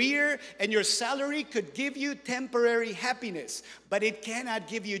career and your salary could give you temporary happiness, but it cannot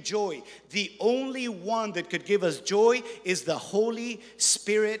give you joy. The only one that could give us joy is the Holy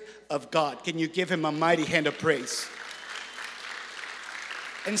Spirit of God. Can you give him a mighty hand of praise?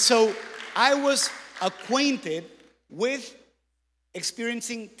 And so I was acquainted with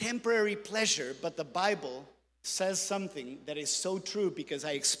experiencing temporary pleasure, but the Bible says something that is so true because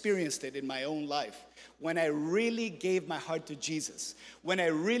I experienced it in my own life. When I really gave my heart to Jesus, when I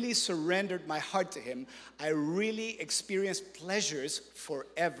really surrendered my heart to him, I really experienced pleasures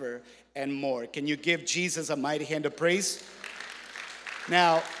forever and more. Can you give Jesus a mighty hand of praise?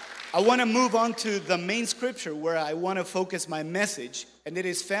 Now, I want to move on to the main scripture where I want to focus my message, and it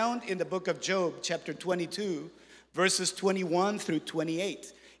is found in the book of Job, chapter 22, verses 21 through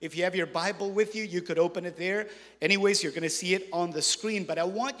 28. If you have your Bible with you, you could open it there. Anyways, you're going to see it on the screen, but I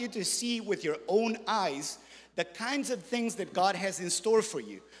want you to see with your own eyes the kinds of things that God has in store for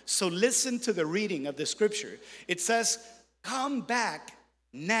you. So listen to the reading of the scripture. It says, "Come back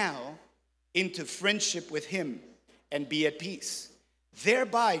now into friendship with him and be at peace.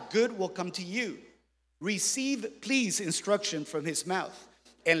 Thereby good will come to you. Receive, please, instruction from his mouth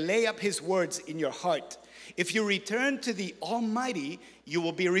and lay up his words in your heart. If you return to the Almighty, you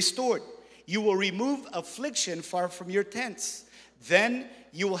will be restored. You will remove affliction far from your tents. Then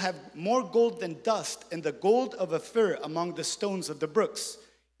you will have more gold than dust and the gold of a fir among the stones of the brooks.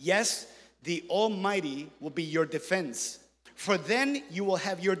 Yes, the Almighty will be your defense. For then you will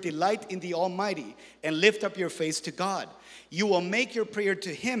have your delight in the Almighty and lift up your face to God. You will make your prayer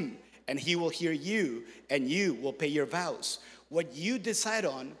to him, and he will hear you, and you will pay your vows. What you decide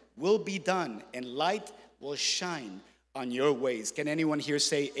on will be done, and light will shine on your ways." Can anyone here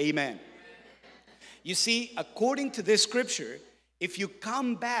say amen? You see, according to this scripture, if you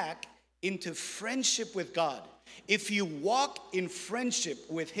come back into friendship with God, if you walk in friendship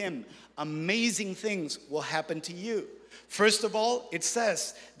with him, amazing things will happen to you. First of all, it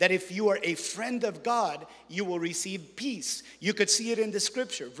says that if you are a friend of God, you will receive peace. You could see it in the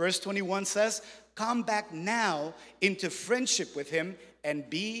scripture. Verse 21 says, "Come back now into friendship with him and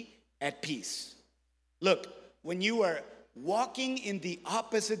be at peace." Look, when you are walking in the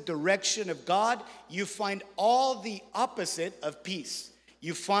opposite direction of God, you find all the opposite of peace.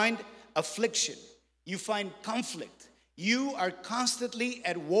 You find affliction. You find conflict. You are constantly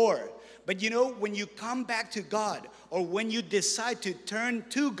at war. But you know, when you come back to God, or when you decide to turn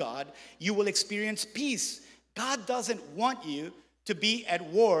to God, you will experience peace. God doesn't want you to be at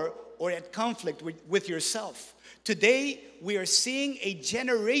war or at conflict with yourself. Today, we are seeing a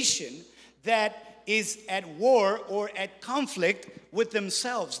generation that is at war or at conflict with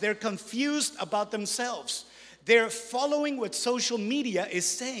themselves. They're confused about themselves. They're following what social media is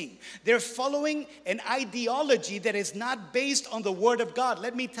saying. They're following an ideology that is not based on the Word of God.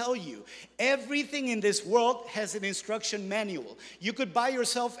 Let me tell you, everything in this world has an instruction manual. You could buy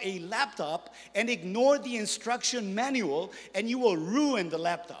yourself a laptop and ignore the instruction manual, and you will ruin the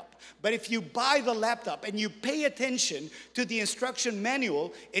laptop. But if you buy the laptop and you pay attention to the instruction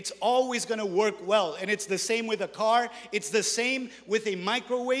manual, it's always going to work well. And it's the same with a car. It's the same with a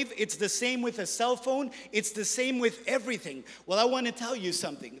microwave. It's the same with a cell phone. It's the same with everything. Well, I want to tell you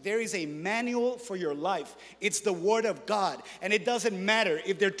something. There is a manual for your life. It's the Word of God. And it doesn't matter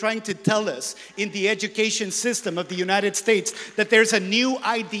if they're trying to tell us in the education system of the United States that there's a new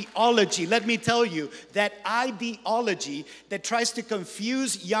ideology. Let me tell you, that ideology that tries to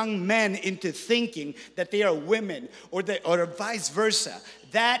confuse young men into thinking that they are women or vice versa,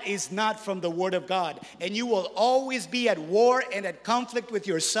 that is not from the Word of God. And you will always be at war and at conflict with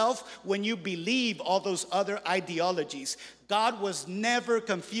yourself when you believe all those other ideologies. God was never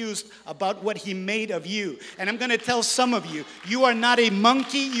confused about what he made of you. And I'm going to tell some of you, you are not a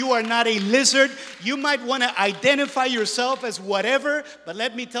monkey, you are not a lizard. You might want to identify yourself as whatever, but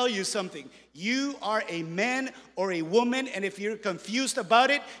let me tell you something. You are a man or a woman, and if you're confused about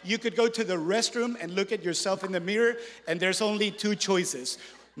it, you could go to the restroom and look at yourself in the mirror, and there's only two choices: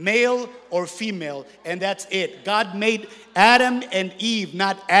 male or female, and that's it. God made Adam and Eve,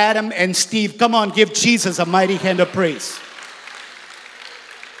 not Adam and Steve. Come on, give Jesus a mighty hand of praise.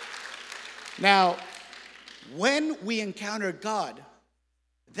 Now, when we encounter God,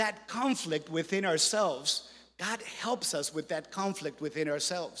 that conflict within ourselves, God helps us with that conflict within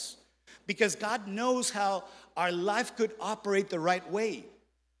ourselves. Because God knows how our life could operate the right way.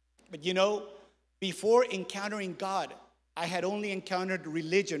 But you know, before encountering God, I had only encountered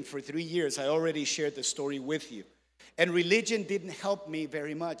religion for 3 years. I already shared the story with you. And religion didn't help me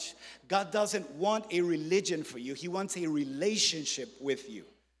very much. God doesn't want a religion for you. He wants a relationship with you.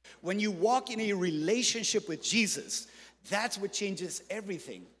 When you walk in a relationship with Jesus, that's what changes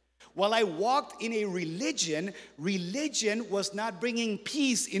everything. While I walked in a religion was not bringing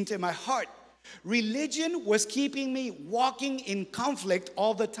peace into my heart. Religion was keeping me walking in conflict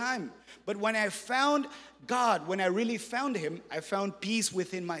all the time. But when I found God, when I really found him, I found peace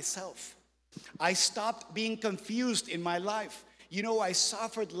within myself. I stopped being confused in my life. You know, I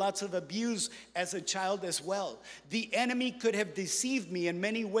suffered lots of abuse as a child as well. The enemy could have deceived me in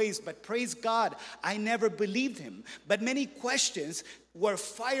many ways, but praise God, I never believed him. But many questions were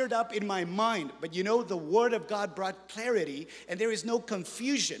fired up in my mind. But you know, the Word of God brought clarity, and there is no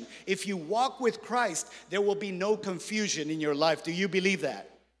confusion. If you walk with Christ, there will be no confusion in your life. Do you believe that?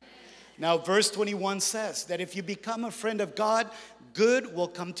 Now, verse 21 says that if you become a friend of God, good will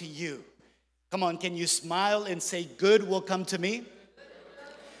come to you. Come on, can you smile and say, good will come to me?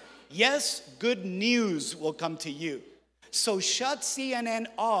 Yes, good news will come to you. So shut CNN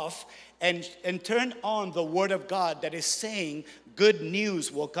off and turn on the Word of God that is saying good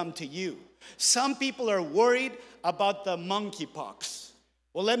news will come to you. Some people are worried about the monkeypox.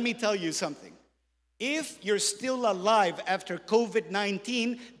 Well, let me tell you something. If you're still alive after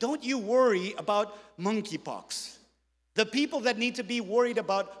COVID-19, don't you worry about monkeypox. The people that need to be worried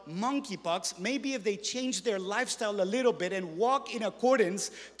about monkeypox, maybe if they change their lifestyle a little bit and walk in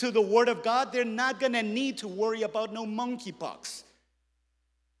accordance to the Word of God, they're not going to need to worry about no monkeypox.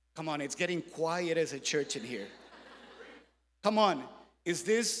 Come on, it's getting quiet as a church in here. Come on,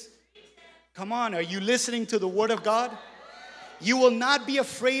 come on, are you listening to the Word of God? You will not be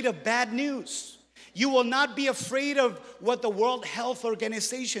afraid of bad news. You will not be afraid of what the World Health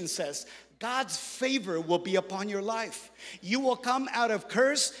Organization says. God's favor will be upon your life. You will come out of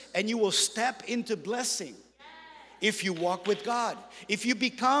curse and you will step into blessing if you walk with God. If you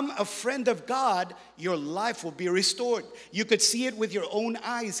become a friend of God, your life will be restored. You could see it with your own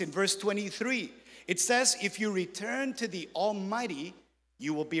eyes in verse 23. It says, if you return to the Almighty,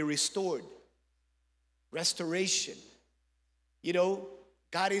 you will be restored. Restoration. You know,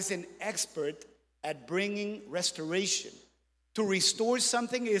 God is an expert at bringing restoration. To restore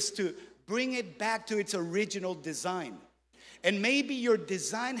something is to bring it back to its original design. And maybe your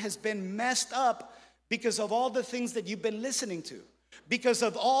design has been messed up because of all the things that you've been listening to, because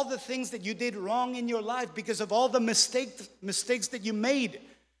of all the things that you did wrong in your life, because of all the mistakes that you made,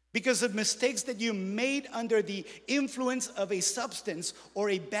 because of mistakes that you made under the influence of a substance or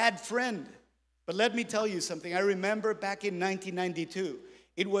a bad friend. But let me tell you something. I remember back in 1992,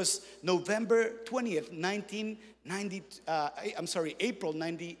 it was November 20th, April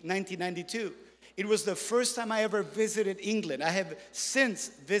 1992. It was the first time I ever visited England. I have since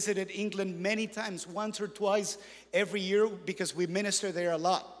visited England many times, once or twice every year, because we minister there a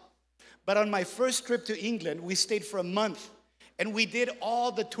lot. But on my first trip to England, we stayed for a month, and we did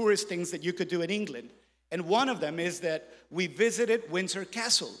all the tourist things that you could do in England. And one of them is that we visited Windsor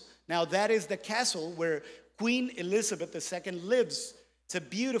Castle. Now, that is the castle where Queen Elizabeth II lives. It's a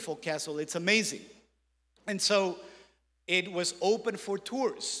beautiful castle. It's amazing. And so it was open for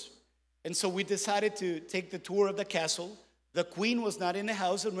tours. And so we decided to take the tour of the castle. The Queen was not in the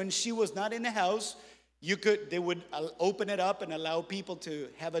house, and when she was not in the house, they would open it up and allow people to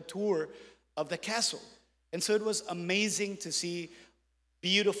have a tour of the castle. And so it was amazing to see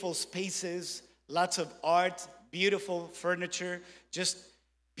beautiful spaces, lots of art, beautiful furniture, just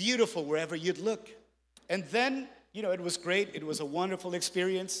beautiful wherever you'd look. And then, you know, it was great. It was a wonderful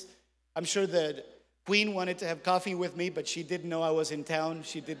experience. I'm sure that Queen wanted to have coffee with me, but she didn't know I was in town.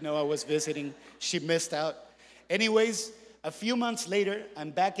 She didn't know I was visiting. She missed out. Anyways, a few months later, I'm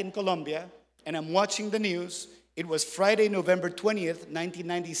back in Colombia, and I'm watching the news. It was Friday, November 20th,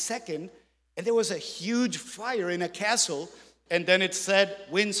 1992, and there was a huge fire in a castle, and then it said,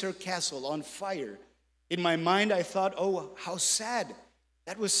 Windsor Castle on fire. In my mind, I thought, oh, how sad.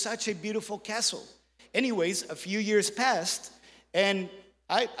 That was such a beautiful castle. Anyways, a few years passed, and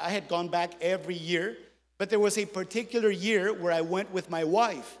I had gone back every year, but there was a particular year where I went with my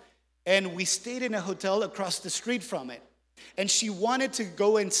wife, and we stayed in a hotel across the street from it. And she wanted to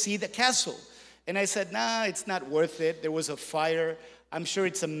go and see the castle. And I said, nah, it's not worth it. There was a fire. I'm sure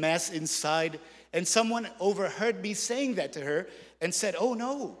it's a mess inside. And someone overheard me saying that to her and said, oh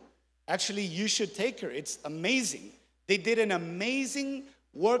no, actually you should take her. It's amazing. They did an amazing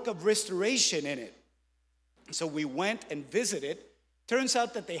work of restoration in it. So we went and visited. Turns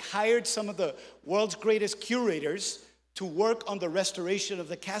out that they hired some of the world's greatest curators to work on the restoration of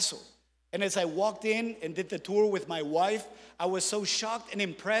the castle. And as I walked in and did the tour with my wife, I was so shocked and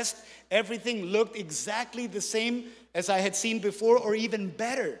impressed. Everything looked exactly the same as I had seen before, or even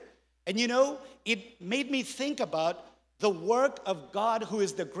better. And you know, it made me think about the work of God, who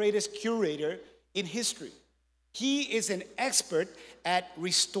is the greatest curator in history. He is an expert at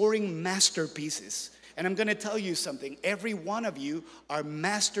restoring masterpieces. And I'm going to tell you something. Every one of you are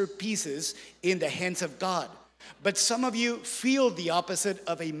masterpieces in the hands of God. But some of you feel the opposite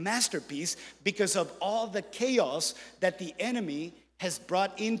of a masterpiece because of all the chaos that the enemy has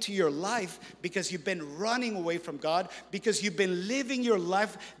brought into your life, because you've been running away from God, because you've been living your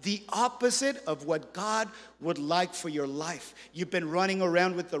life the opposite of what God would like for your life. You've been running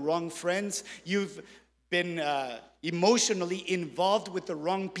around with the wrong friends. You've been emotionally involved with the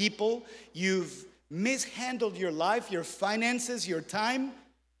wrong people. You've mishandled your life, your finances, your time.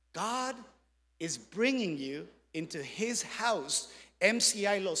 God is bringing you into His house,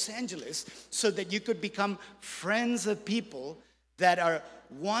 MCI Los Angeles so that you could become friends of people that are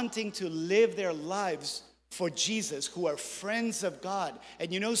wanting to live their lives for Jesus, who are friends of God.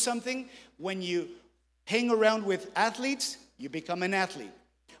 And you know something? When you hang around with athletes, you become an athlete.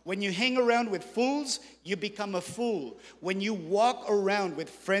 When you hang around with fools, you become a fool. When you walk around with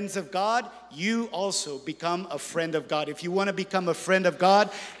friends of God, you also become a friend of God. If you want to become a friend of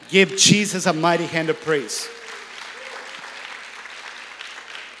God, give Jesus a mighty hand of praise.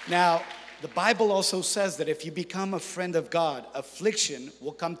 Now, the Bible also says that if you become a friend of God, affliction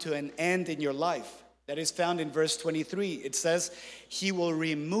will come to an end in your life. That is found in verse 23. It says, He will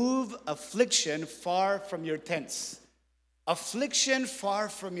remove affliction far from your tents. Affliction far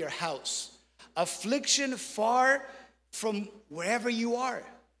from your house. Affliction far from wherever you are.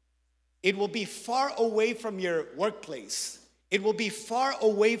 It will be far away from your workplace. It will be far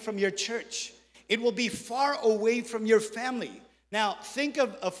away from your church. It will be far away from your family. Now, think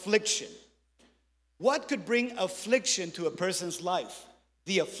of affliction. What could bring affliction to a person's life?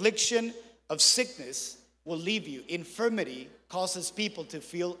 The affliction of sickness will leave you. Infirmity causes people to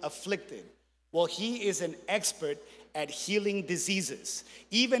feel afflicted. Well, He is an expert at healing diseases.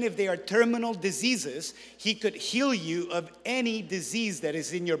 Even if they are terminal diseases, He could heal you of any disease that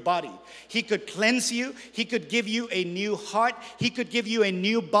is in your body. He could cleanse you. He could give you a new heart. He could give you a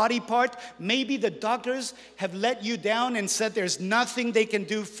new body part. Maybe the doctors have let you down and said there's nothing they can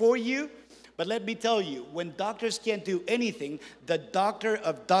do for you. But let me tell you, when doctors can't do anything, the doctor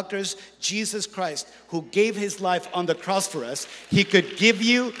of doctors, Jesus Christ, who gave His life on the cross for us, He could give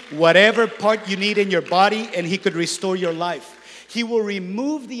you whatever part you need in your body, and He could restore your life. He will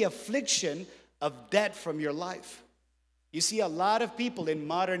remove the affliction of debt from your life. You see, a lot of people in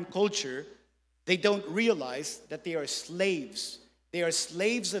modern culture, they don't realize that they are slaves. They are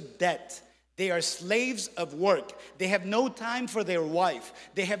slaves of debt. They are slaves of work. They have no time for their wife.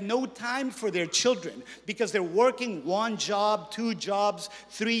 They have no time for their children because they're working 1 job, 2 jobs,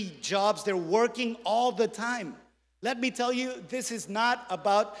 3 jobs. They're working all the time. Let me tell you, this is not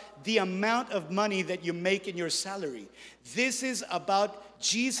about the amount of money that you make in your salary. This is about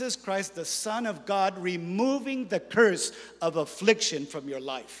Jesus Christ, the Son of God, removing the curse of affliction from your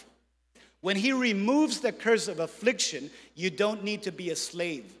life. When He removes the curse of affliction, you don't need to be a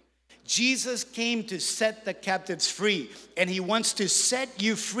slave. Jesus came to set the captives free, and He wants to set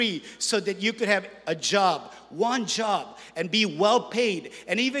you free so that you could have a job, 1 job, and be well paid.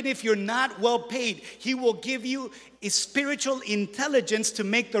 And even if you're not well paid, He will give you a spiritual intelligence to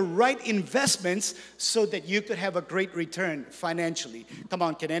make the right investments so that you could have a great return financially. Come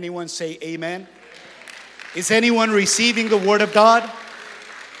on, can anyone say amen? Is anyone receiving the Word of God?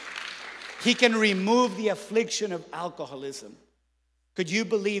 He can remove the affliction of alcoholism. Could you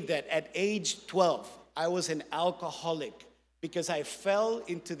believe that at age 12, I was an alcoholic because I fell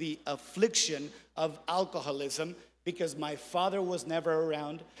into the affliction of alcoholism because my father was never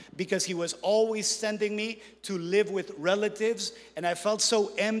around, because he was always sending me to live with relatives, and I felt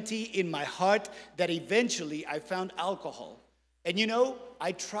so empty in my heart that eventually I found alcohol. And you know,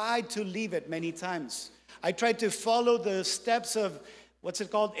 I tried to leave it many times. I tried to follow the steps of what's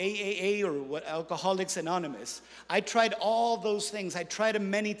it called? AAA or what? Alcoholics Anonymous. I tried all those things. I tried them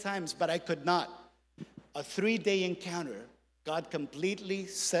many times, but I could not. A 3-day encounter, God completely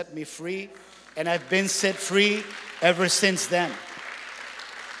set me free, and I've been set free ever since then.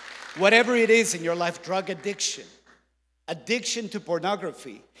 Whatever it is in your life, drug addiction, addiction to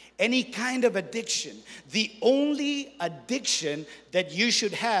pornography, any kind of addiction, the only addiction that you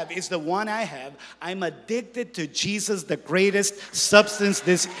should have is the one I have. I'm addicted to Jesus, the greatest substance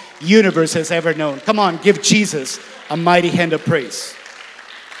this universe has ever known. Come on, give Jesus a mighty hand of praise.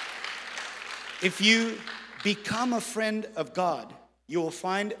 If you become a friend of God, you will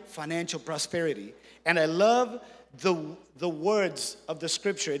find financial prosperity. And I love the words of the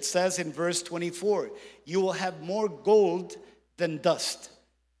scripture. It says in verse 24, you will have more gold than dust.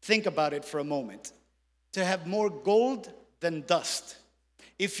 Think about it for a moment. To have more gold than dust.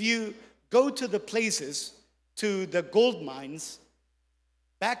 If you go to the places, to the gold mines,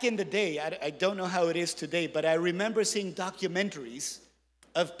 back in the day, I don't know how it is today, but I remember seeing documentaries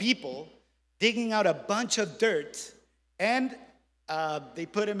of people digging out a bunch of dirt, and they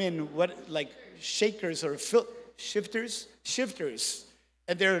put them in like shakers or shifters,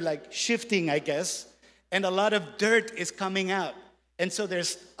 and they're like shifting, I guess, and a lot of dirt is coming out. And so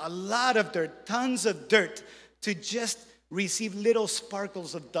there's a lot of dirt, tons of dirt, to just receive little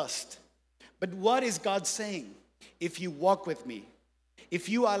sparkles of dust. But what is God saying? If you walk with me, if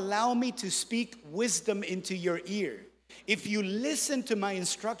you allow me to speak wisdom into your ear, if you listen to my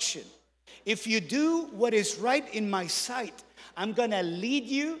instruction, if you do what is right in my sight, I'm going to lead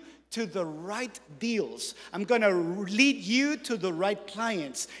you to the right deals. I'm going to lead you to the right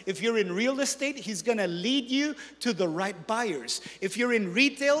clients. If you're in real estate, he's going to lead you to the right buyers. If you're in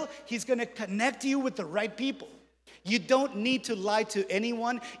retail, he's going to connect you with the right people. You don't need to lie to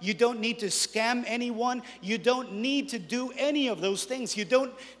anyone. You don't need to scam anyone. You don't need to do any of those things. You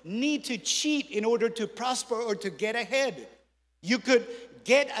don't need to cheat in order to prosper or to get ahead. You could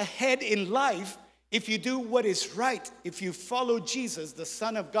get ahead in life if you do what is right. If you follow Jesus, the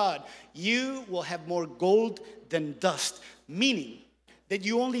Son of God, you will have more gold than dust. Meaning that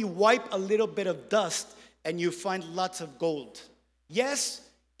you only wipe a little bit of dust and you find lots of gold. Yes,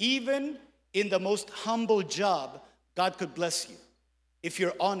 even in the most humble job, God could bless you. If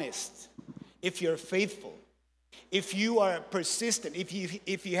you're honest, if you're faithful, if you are persistent,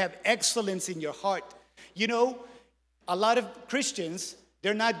 if you have excellence in your heart. You know, a lot of Christians,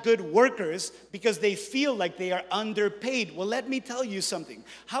 they're not good workers because they feel like they are underpaid. Well, let me tell you something.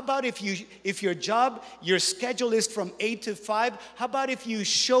 How about if your job, your schedule is from 8 to 5, how about if you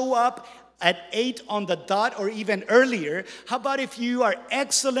show up at 8 on the dot or even earlier? How about if you are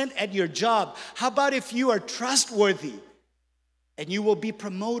excellent at your job? How about if you are trustworthy and you will be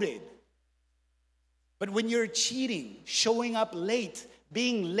promoted? But when you're cheating, showing up late,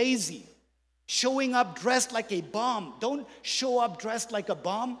 being lazy, showing up dressed like a bomb. Don't show up dressed like a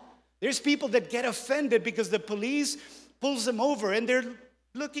bomb. There's people that get offended because the police pulls them over and they're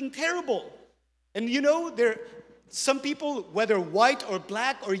looking terrible. And you know, some people, whether white or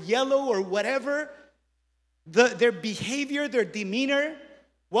black or yellow or whatever, their behavior, their demeanor,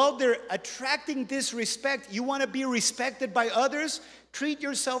 well, they're attracting disrespect. You want to be respected by others? Treat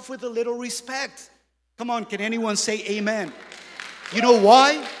yourself with a little respect. Come on, can anyone say amen? You know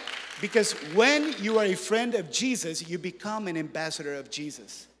why? Because when you are a friend of Jesus, you become an ambassador of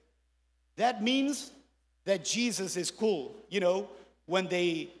Jesus. That means that Jesus is cool. You know, when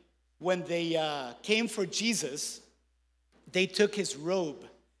they came for Jesus, they took his robe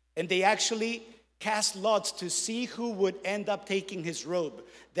and they actually cast lots to see who would end up taking his robe.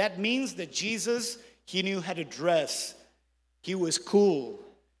 That means that Jesus, he knew how to dress. He was cool.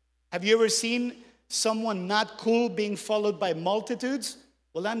 Have you ever seen someone not cool being followed by multitudes?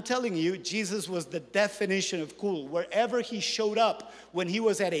 Well, I'm telling you, Jesus was the definition of cool. Wherever he showed up, when he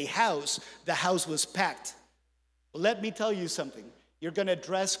was at a house, the house was packed. Well, let me tell you something. You're going to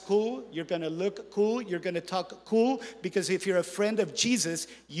dress cool. You're going to look cool. You're going to talk cool. Because if you're a friend of Jesus,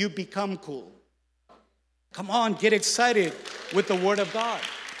 you become cool. Come on, get excited with the Word of God.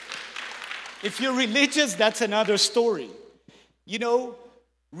 If you're religious, that's another story. You know,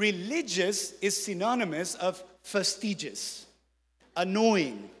 religious is synonymous of fastidious,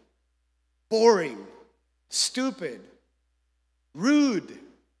 annoying, boring, stupid, rude,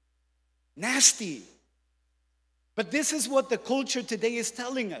 nasty. But this is what the culture today is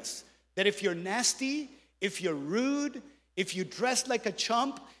telling us. That if you're nasty, if you're rude, if you dress like a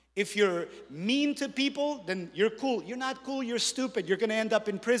chump, if you're mean to people, then you're cool. You're not cool, you're stupid. You're going to end up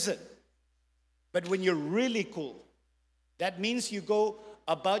in prison. But when you're really cool, that means you go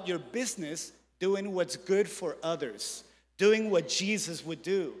about your business doing what's good for others. Doing what Jesus would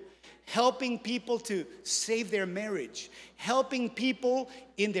do, helping people to save their marriage, helping people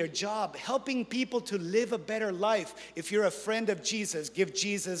in their job, helping people to live a better life. If you're a friend of Jesus, give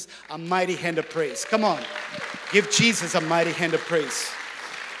Jesus a mighty hand of praise. Come on, give Jesus a mighty hand of praise.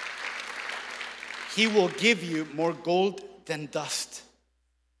 He will give you more gold than dust.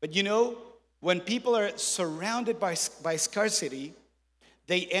 But you know, when people are surrounded by scarcity,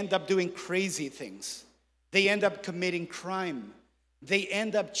 they end up doing crazy things. They end up committing crime. They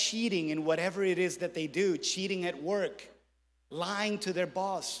end up cheating in whatever it is that they do, cheating at work, lying to their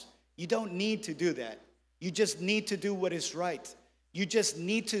boss. You don't need to do that. You just need to do what is right. You just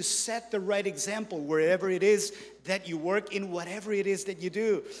need to set the right example wherever it is that you work, in whatever it is that you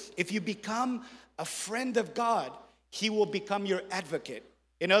do. If you become a friend of God, he will become your advocate.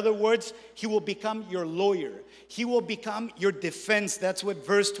 In other words, he will become your lawyer. He will become your defense. That's what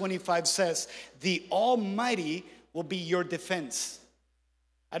verse 25 says. The Almighty will be your defense.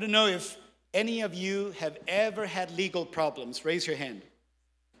 I don't know if any of you have ever had legal problems. Raise your hand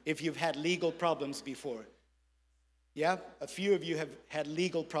if you've had legal problems before. Yeah, a few of you have had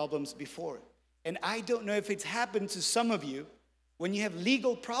legal problems before. And I don't know if it's happened to some of you. When you have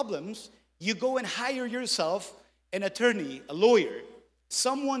legal problems, you go and hire yourself an attorney, a lawyer,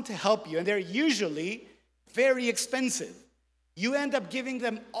 someone to help you, and they're usually very expensive. You end up giving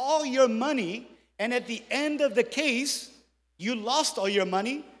them all your money, and at the end of the case, you lost all your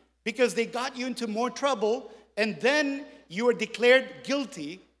money because they got you into more trouble, and then you are declared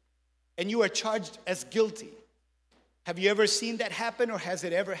guilty, and you are charged as guilty. Have you ever seen that happen, or has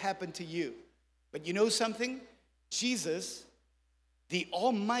it ever happened to you? But you know something? Jesus, the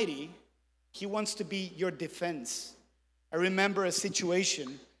Almighty, He wants to be your defense. I remember a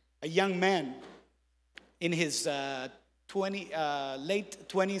situation, a young man in his late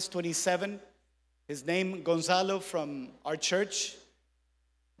 20s, 27, his name Gonzalo, from our church.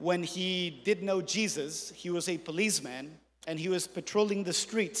 When he did know Jesus, he was a policeman, and he was patrolling the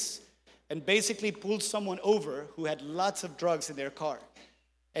streets and basically pulled someone over who had lots of drugs in their car.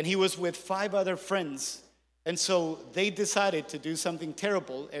 And he was with 5 other friends. And so they decided to do something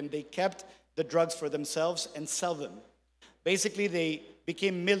terrible, and they kept the drugs for themselves and sell them. Basically, they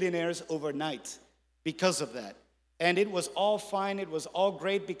became millionaires overnight because of that. And it was all fine, it was all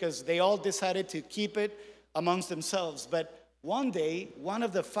great, because they all decided to keep it amongst themselves. But one day, one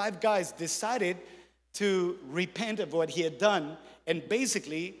of the 5 guys decided to repent of what he had done and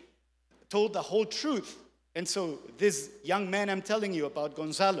basically told the whole truth. And so this young man I'm telling you about,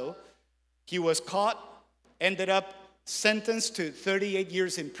 Gonzalo, he was caught, ended up sentenced to 38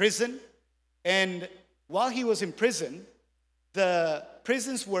 years in prison. And while he was in prison, the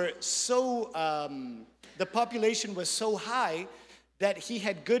prisons were so, the population was so high that he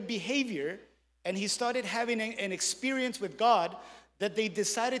had good behavior, and he started having an experience with God that they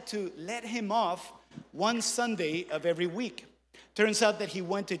decided to let him off one Sunday of every week. Turns out that he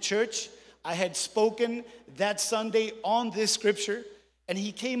went to church. I had spoken that Sunday on this scripture, and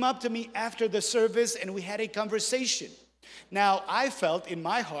he came up to me after the service, and we had a conversation. Now, I felt in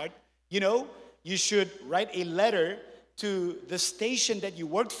my heart, you should write a letter to the station that you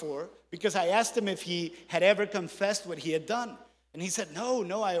worked for, because I asked him if he had ever confessed what he had done. And he said,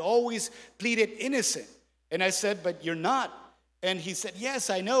 no, I always pleaded innocent. And I said, but you're not. And he said,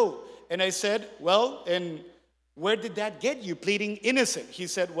 yes, I know. And I said, well, and where did that get you, pleading innocent? He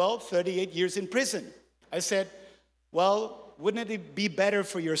said, well, 38 years in prison. I said, well, wouldn't it be better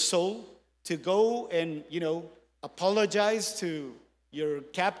for your soul to go and, apologize to your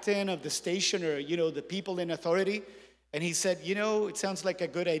captain of the station, or, the people in authority? And he said, it sounds like a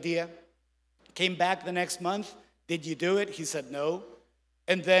good idea. Came back the next month. Did you do it? He said, no.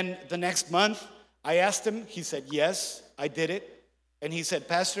 And then the next month, I asked him. He said, yes, I did it. And he said,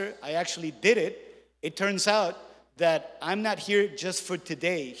 Pastor, I actually did it. It turns out that I'm not here just for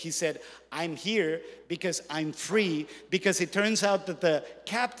today. He said, I'm here because I'm free, because it turns out that the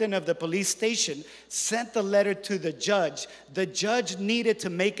captain of the police station sent the letter to the judge. The judge needed to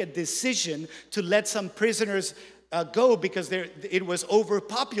make a decision to let some prisoners go because it was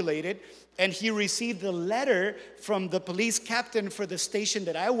overpopulated. And he received the letter from the police captain for the station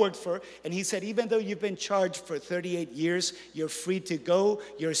that I worked for. And he said, even though you've been charged for 38 years, you're free to go.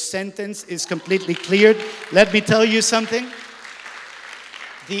 Your sentence is completely cleared. Let me tell you something.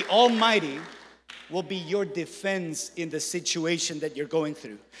 The Almighty will be your defense in the situation that you're going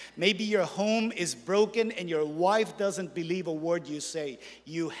through. Maybe your home is broken and your wife doesn't believe a word you say.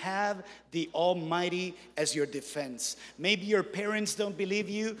 You have the Almighty as your defense. Maybe your parents don't believe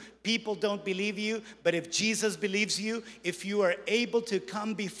you, people don't believe you, but if Jesus believes you, if you are able to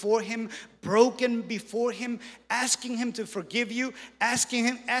come before Him, broken before Him, asking Him to forgive you,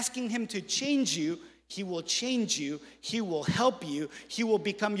 asking Him to change you, He will change you, He will help you, He will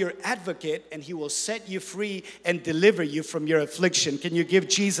become your advocate, and He will set you free and deliver you from your affliction. Can you give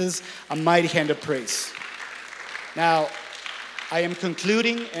Jesus a mighty hand of praise? Now, I am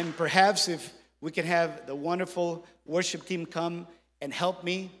concluding, and perhaps if we can have the wonderful worship team come and help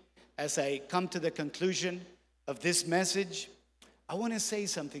me as I come to the conclusion of this message, I want to say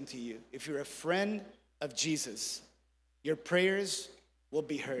something to you. If you're a friend of Jesus, your prayers will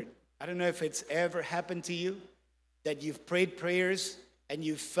be heard. I don't know if it's ever happened to you that you've prayed prayers and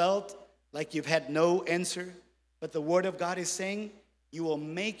you felt like you've had no answer, but the Word of God is saying you will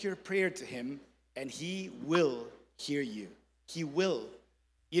make your prayer to Him and He will hear you. He will.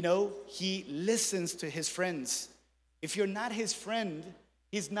 He listens to His friends. If you're not His friend,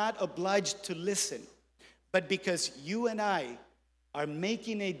 He's not obliged to listen. But because you and I are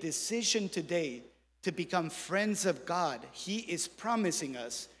making a decision today to become friends of God, He is promising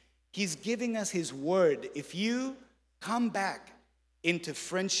us, He's giving us His word. If you come back into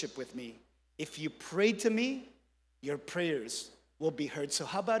friendship with me, if you pray to me, your prayers will be heard. So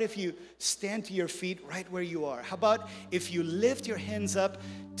how about if you stand to your feet right where you are? How about if you lift your hands up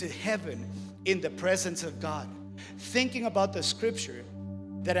to heaven in the presence of God, thinking about the scripture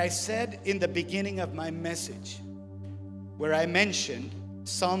that I said in the beginning of my message, where I mentioned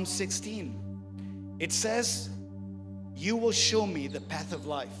Psalm 16. It says, you will show me the path of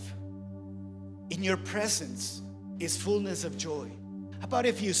life. In your presence is fullness of joy. How about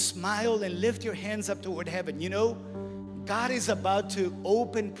if you smile and lift your hands up toward heaven? God is about to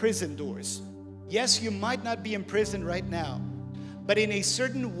open prison doors. Yes, you might not be in prison right now, but in a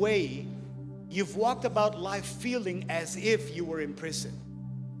certain way, you've walked about life feeling as if you were in prison.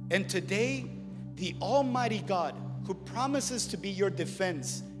 And today, the Almighty God, who promises to be your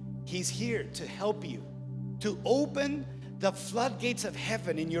defense, He's here to help you, to open the floodgates of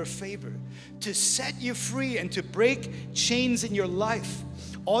heaven in your favor, to set you free and to break chains in your life.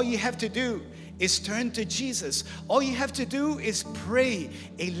 All you have to do is turn to Jesus. All you have to do is pray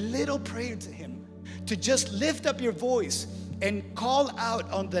a little prayer to Him, to just lift up your voice and call out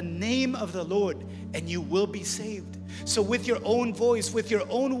on the name of the Lord, and you will be saved. So with your own voice, with your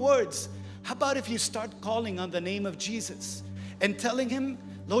own words, how about if you start calling on the name of Jesus and telling Him,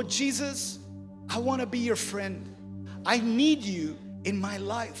 Lord Jesus, I want to be your friend. I need you in my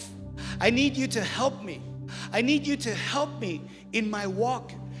life. I need you to help me. I need you to help me in my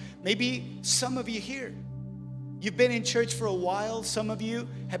walk. Maybe some of you here, you've been in church for a while. Some of you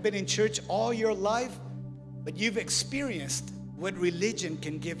have been in church all your life, but you've experienced what religion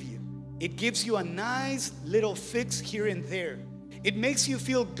can give you. It gives you a nice little fix here and there. It makes you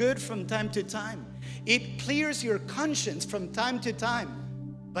feel good from time to time. It clears your conscience from time to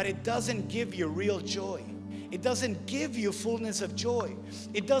time, but it doesn't give you real joy. It doesn't give you fullness of joy.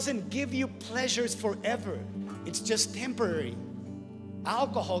 It doesn't give you pleasures forever. It's just temporary.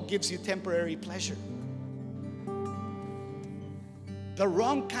 Alcohol gives you temporary pleasure. The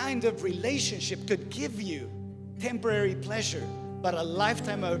wrong kind of relationship could give you temporary pleasure, but a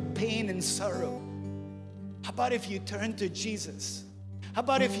lifetime of pain and sorrow. How about if you turn to Jesus? How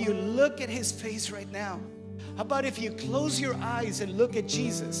about if you look at His face right now? How about if you close your eyes and look at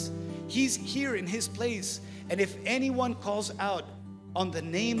Jesus? He's here in His place. And if anyone calls out on the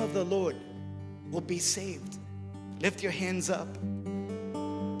name of the Lord, will be saved. Lift your hands up.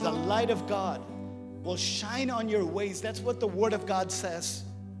 The light of God will shine on your ways. That's what the Word of God says.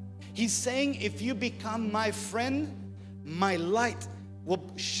 He's saying, if you become my friend, my light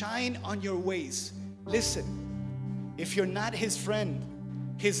will shine on your ways. Listen, if you're not His friend,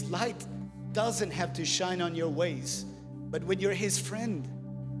 His light doesn't have to shine on your ways. But when you're His friend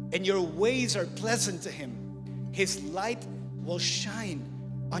and your ways are pleasant to Him, His light will shine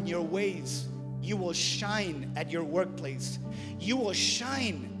on your ways. You will shine at your workplace. You will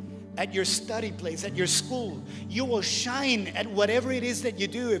shine at your study place, at your school. You will shine at whatever it is that you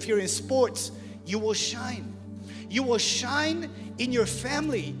do. If you're in sports, you will shine. You will shine in your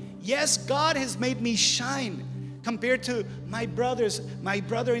family. Yes, God has made me shine compared to my brothers, my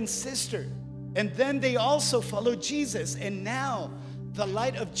brother and sister. And then they also follow Jesus. And now the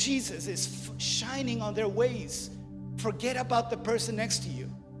light of Jesus is shining on their ways. Forget about the person next to you.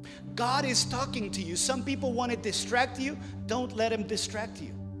 God is talking to you. Some people want to distract you. Don't let Him distract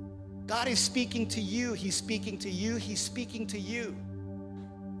you. God is speaking to you. He's speaking to you. He's speaking to you.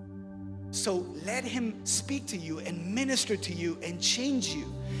 So let Him speak to you and minister to you and change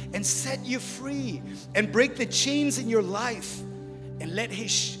you and set you free and break the chains in your life, and let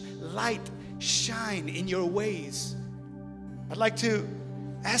His light shine in your ways. I'd like to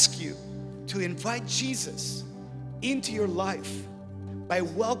ask you to invite Jesus into your life by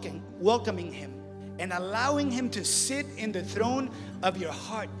welcoming Him and allowing Him to sit in the throne of your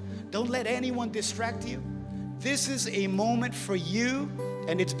heart. Don't let anyone distract you. This is a moment for you,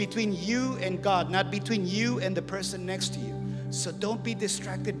 and it's between you and God, not between you and the person next to you. So don't be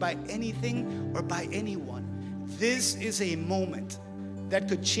distracted by anything or by anyone. This is a moment that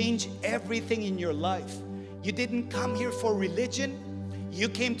could change everything in your life. You didn't come here for religion. You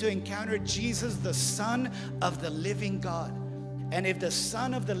came to encounter Jesus, the Son of the living God. And if the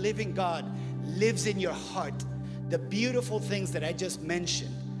Son of the living God lives in your heart, the beautiful things that I just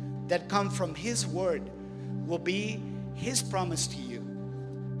mentioned that come from His Word will be His promise to you.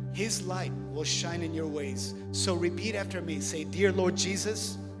 His light will shine in your ways. So repeat after me. Say, dear Lord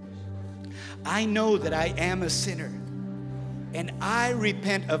Jesus, I know that I am a sinner, and I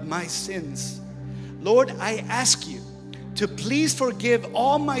repent of my sins. Lord, I ask you to please forgive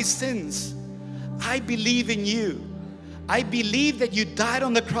all my sins. I believe in you. I believe that you died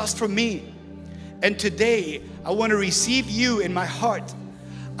on the cross for me. And today, I want to receive you in my heart.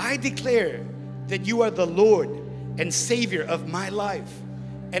 I declare that you are the Lord and Savior of my life.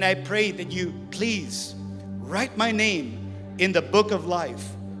 And I pray that you please write my name in the book of life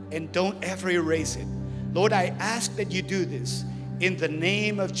and don't ever erase it. Lord, I ask that you do this in the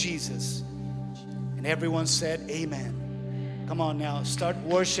name of Jesus. And everyone said, amen. Come on now, start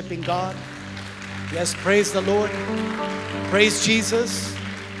worshiping God. Yes, praise the Lord. Praise Jesus.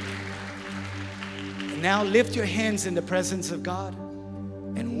 And now lift your hands in the presence of God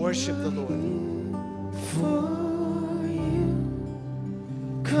and worship the Lord. For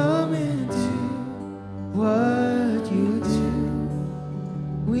what you do.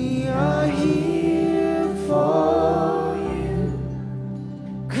 We are here for you.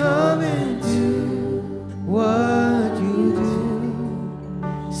 Come and do what you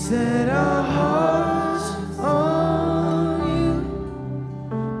do. Set our hearts on you.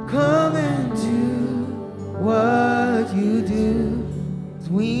 Come and do what you do. 'Cause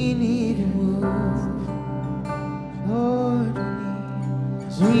we need to move. Lord,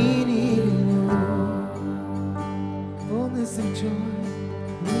 we need to move. Fullness and joy.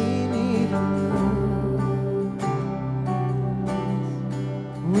 We need to move.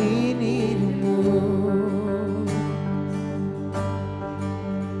 We need to move.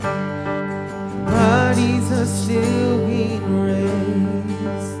 Bodies are still being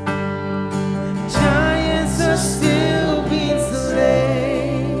raised. Giants are still being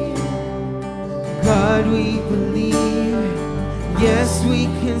slain. God, we believe. Yes, we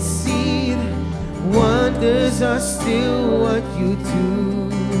can see that wonders are still what you do.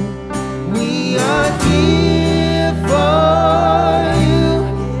 We are here for you.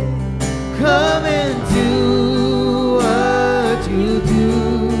 Come and do what you do.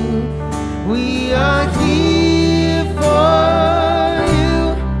 We are here for you.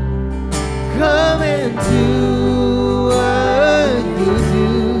 Come and do what you do.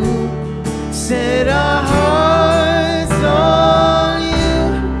 Set our hearts on you.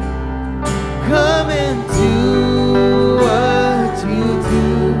 Come and do what you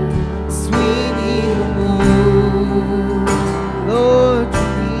do. 'Cause we need to move. Lord,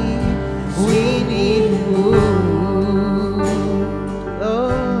 we need to move.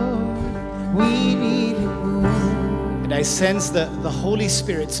 Lord, we need to move. And I sense the Holy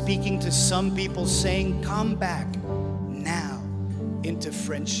Spirit speaking to some people saying, come back now into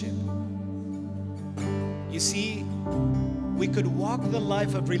friendship. You see, we could walk the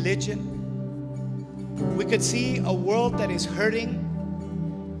life of religion. We could see a world that is hurting,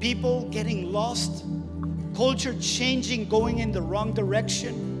 people getting lost, culture changing, going in the wrong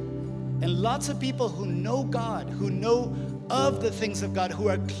direction, and lots of people who know God, who know of the things of God, who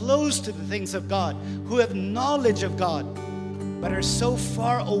are close to the things of God, who have knowledge of God, but are so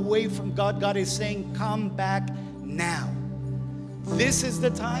far away from God. God is saying, come back now. This is the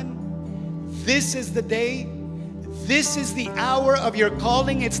time. This is the day. This is the hour of your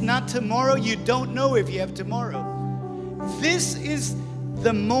calling. It's not tomorrow. You don't know if you have tomorrow. This is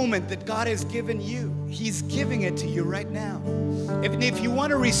the moment that God has given you. He's giving it to you right now. If you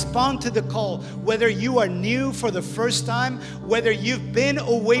want to respond to the call, whether you are new for the first time, whether you've been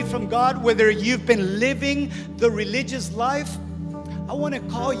away from God, whether you've been living the religious life, I want to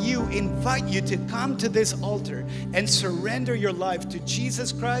call you, invite you to come to this altar and surrender your life to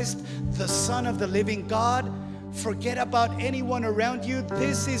Jesus Christ, the Son of the living God. Forget about anyone around you.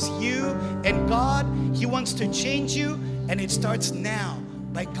 This is you and God. He wants to change you, and it starts now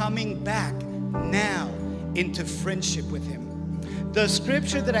by coming back now into friendship with Him. The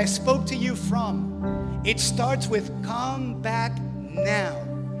scripture that I spoke to you from, it starts with come back now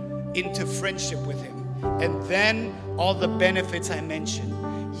into friendship with Him. And then all the benefits I mentioned.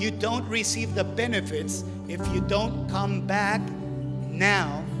 You don't receive the benefits if you don't come back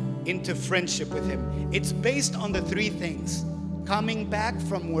now into friendship with Him. It's based on the three things: coming back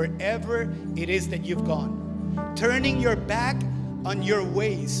from wherever it is that you've gone, turning your back on your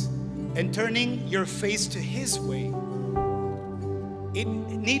ways, and turning your face to His way. It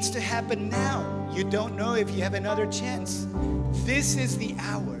needs to happen now. You don't know if you have another chance. This is the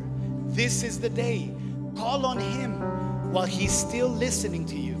hour. This is the day. Call on Him while He's still listening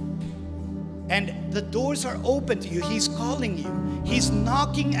to you. And the doors are open to you. He's calling you. He's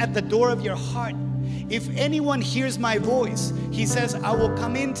knocking at the door of your heart. If anyone hears my voice, He says, I will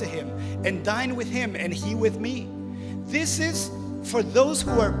come into him and dine with him and he with me. This is for those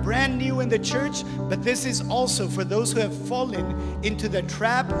who are brand new in the church, but this is also for those who have fallen into the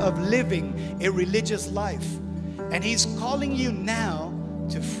trap of living a religious life. And He's calling you now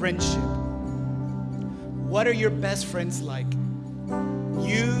to friendship. What are your best friends like?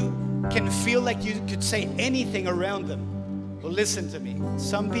 You can feel like you could say anything around them. Well, listen to me.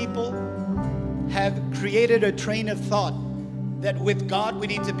 Some people have created a train of thought that with God we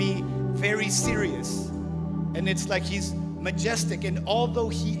need to be very serious. And it's like He's majestic, and although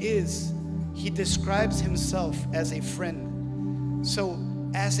He is, He describes Himself as a friend. So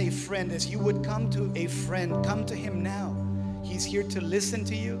as a friend, as you would come to a friend, come to Him now. He's here to listen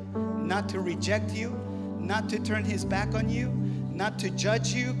to you, not to reject you, not to turn His back on you, not to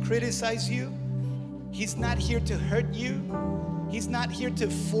judge you, criticize you. He's not here to hurt you. He's not here to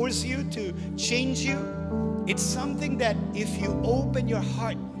force you, to change you. It's something that if you open your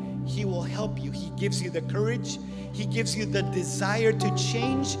heart, He will help you. He gives you the courage. He gives you the desire to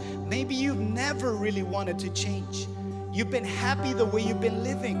change. Maybe you've never really wanted to change. You've been happy the way you've been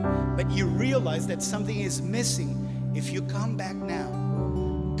living, but you realize that something is missing. If you come back now,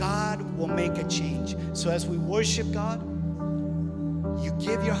 God will make a change. So as we worship God, you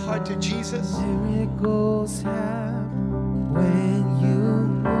give your heart to Jesus. Miracles happen when you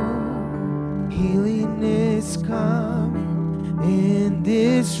move. Healing is coming in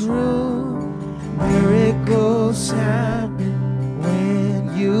this room. Miracles happen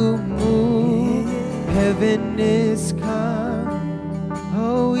when you move. Heaven is coming.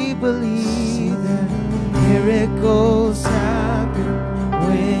 Oh, we believe that miracles happen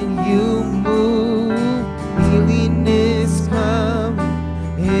when you move. Healing is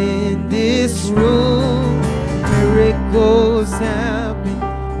coming in this room. Miracles happen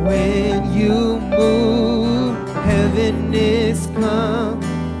when you move. Heaven is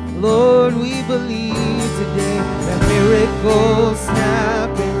coming. Lord, we believe today that miracles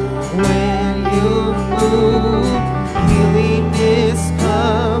happen when you move. Healing is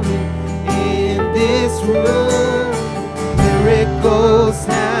coming in this room. Miracles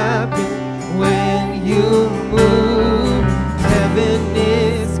happen when you move. Heaven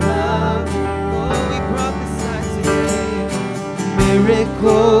is coming. Oh, we prophesy today.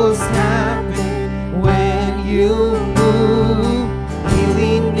 Miracles happen when you move.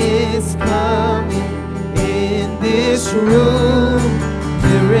 Healing is coming in this room.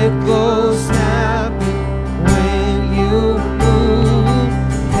 Miracles happen when you move.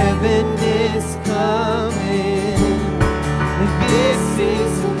 Heaven is coming. This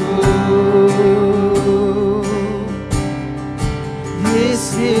is a move. This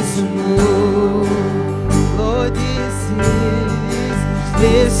is a move. Lord, this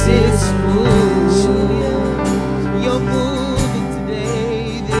is a move. You're moving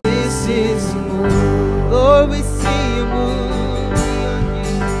today. This is a move. Lord, we see you move.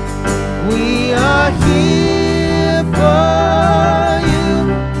 We are here for you.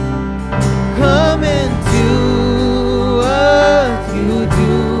 Come and do what you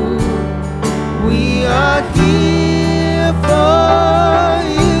do. We are here for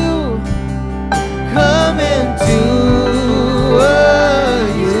you. Come and do what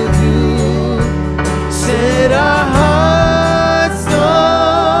you do. Set our hearts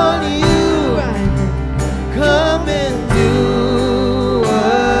on you. Come and do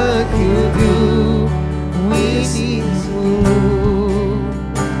what you do. We need to move,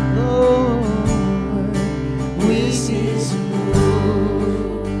 Lord. We need to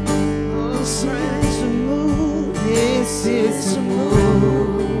move. Oh, friends, to move. This is a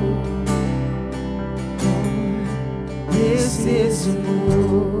move. This is a move.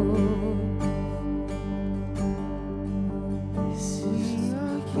 We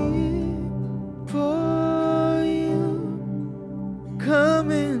are here for you. Come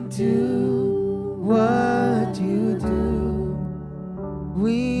and do what you do.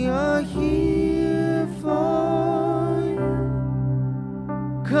 We are here for you.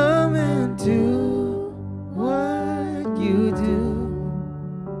 Come and do what you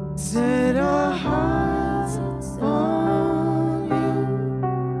do. Set our hearts on you.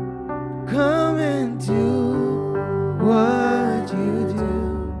 Come and do what you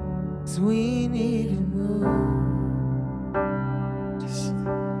do. 'Cause we need to move.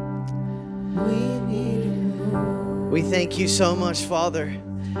 We need to move. We thank you so much, Father,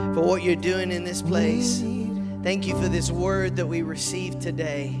 for what you're doing in this place. Thank you for this word that we received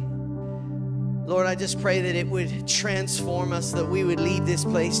today. Lord, I just pray that it would transform us, that we would leave this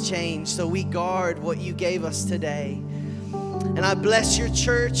place changed, so we guard what you gave us today. And I bless your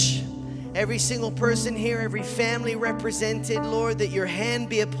church, every single person here, every family represented, Lord, that your hand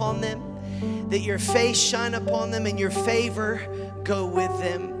be upon them, that your face shine upon them, and your favor go with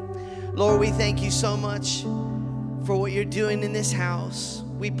them. Lord, we thank you so much for what you're doing in this house.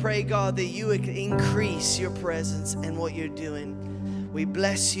 We pray, God, that you would increase your presence and what you're doing. We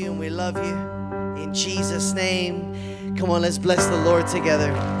bless you and we love you. In Jesus' name. Come on, let's bless the Lord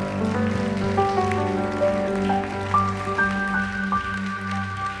together.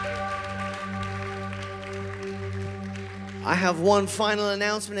 I have one final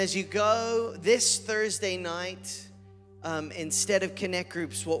announcement as you go. This Thursday night, instead of connect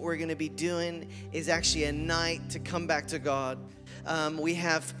groups, what we're going to be doing is actually a night to come back to God. We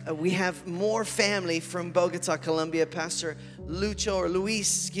have more family from Bogota, Colombia. Pastor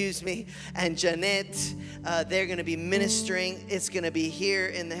Luis, and Jeanette. They're going to be ministering. It's going to be here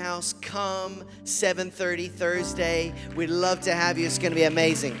in the house. Come 7:30 Thursday. We'd love to have you. It's going to be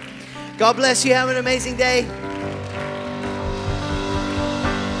amazing. God bless you. Have an amazing day.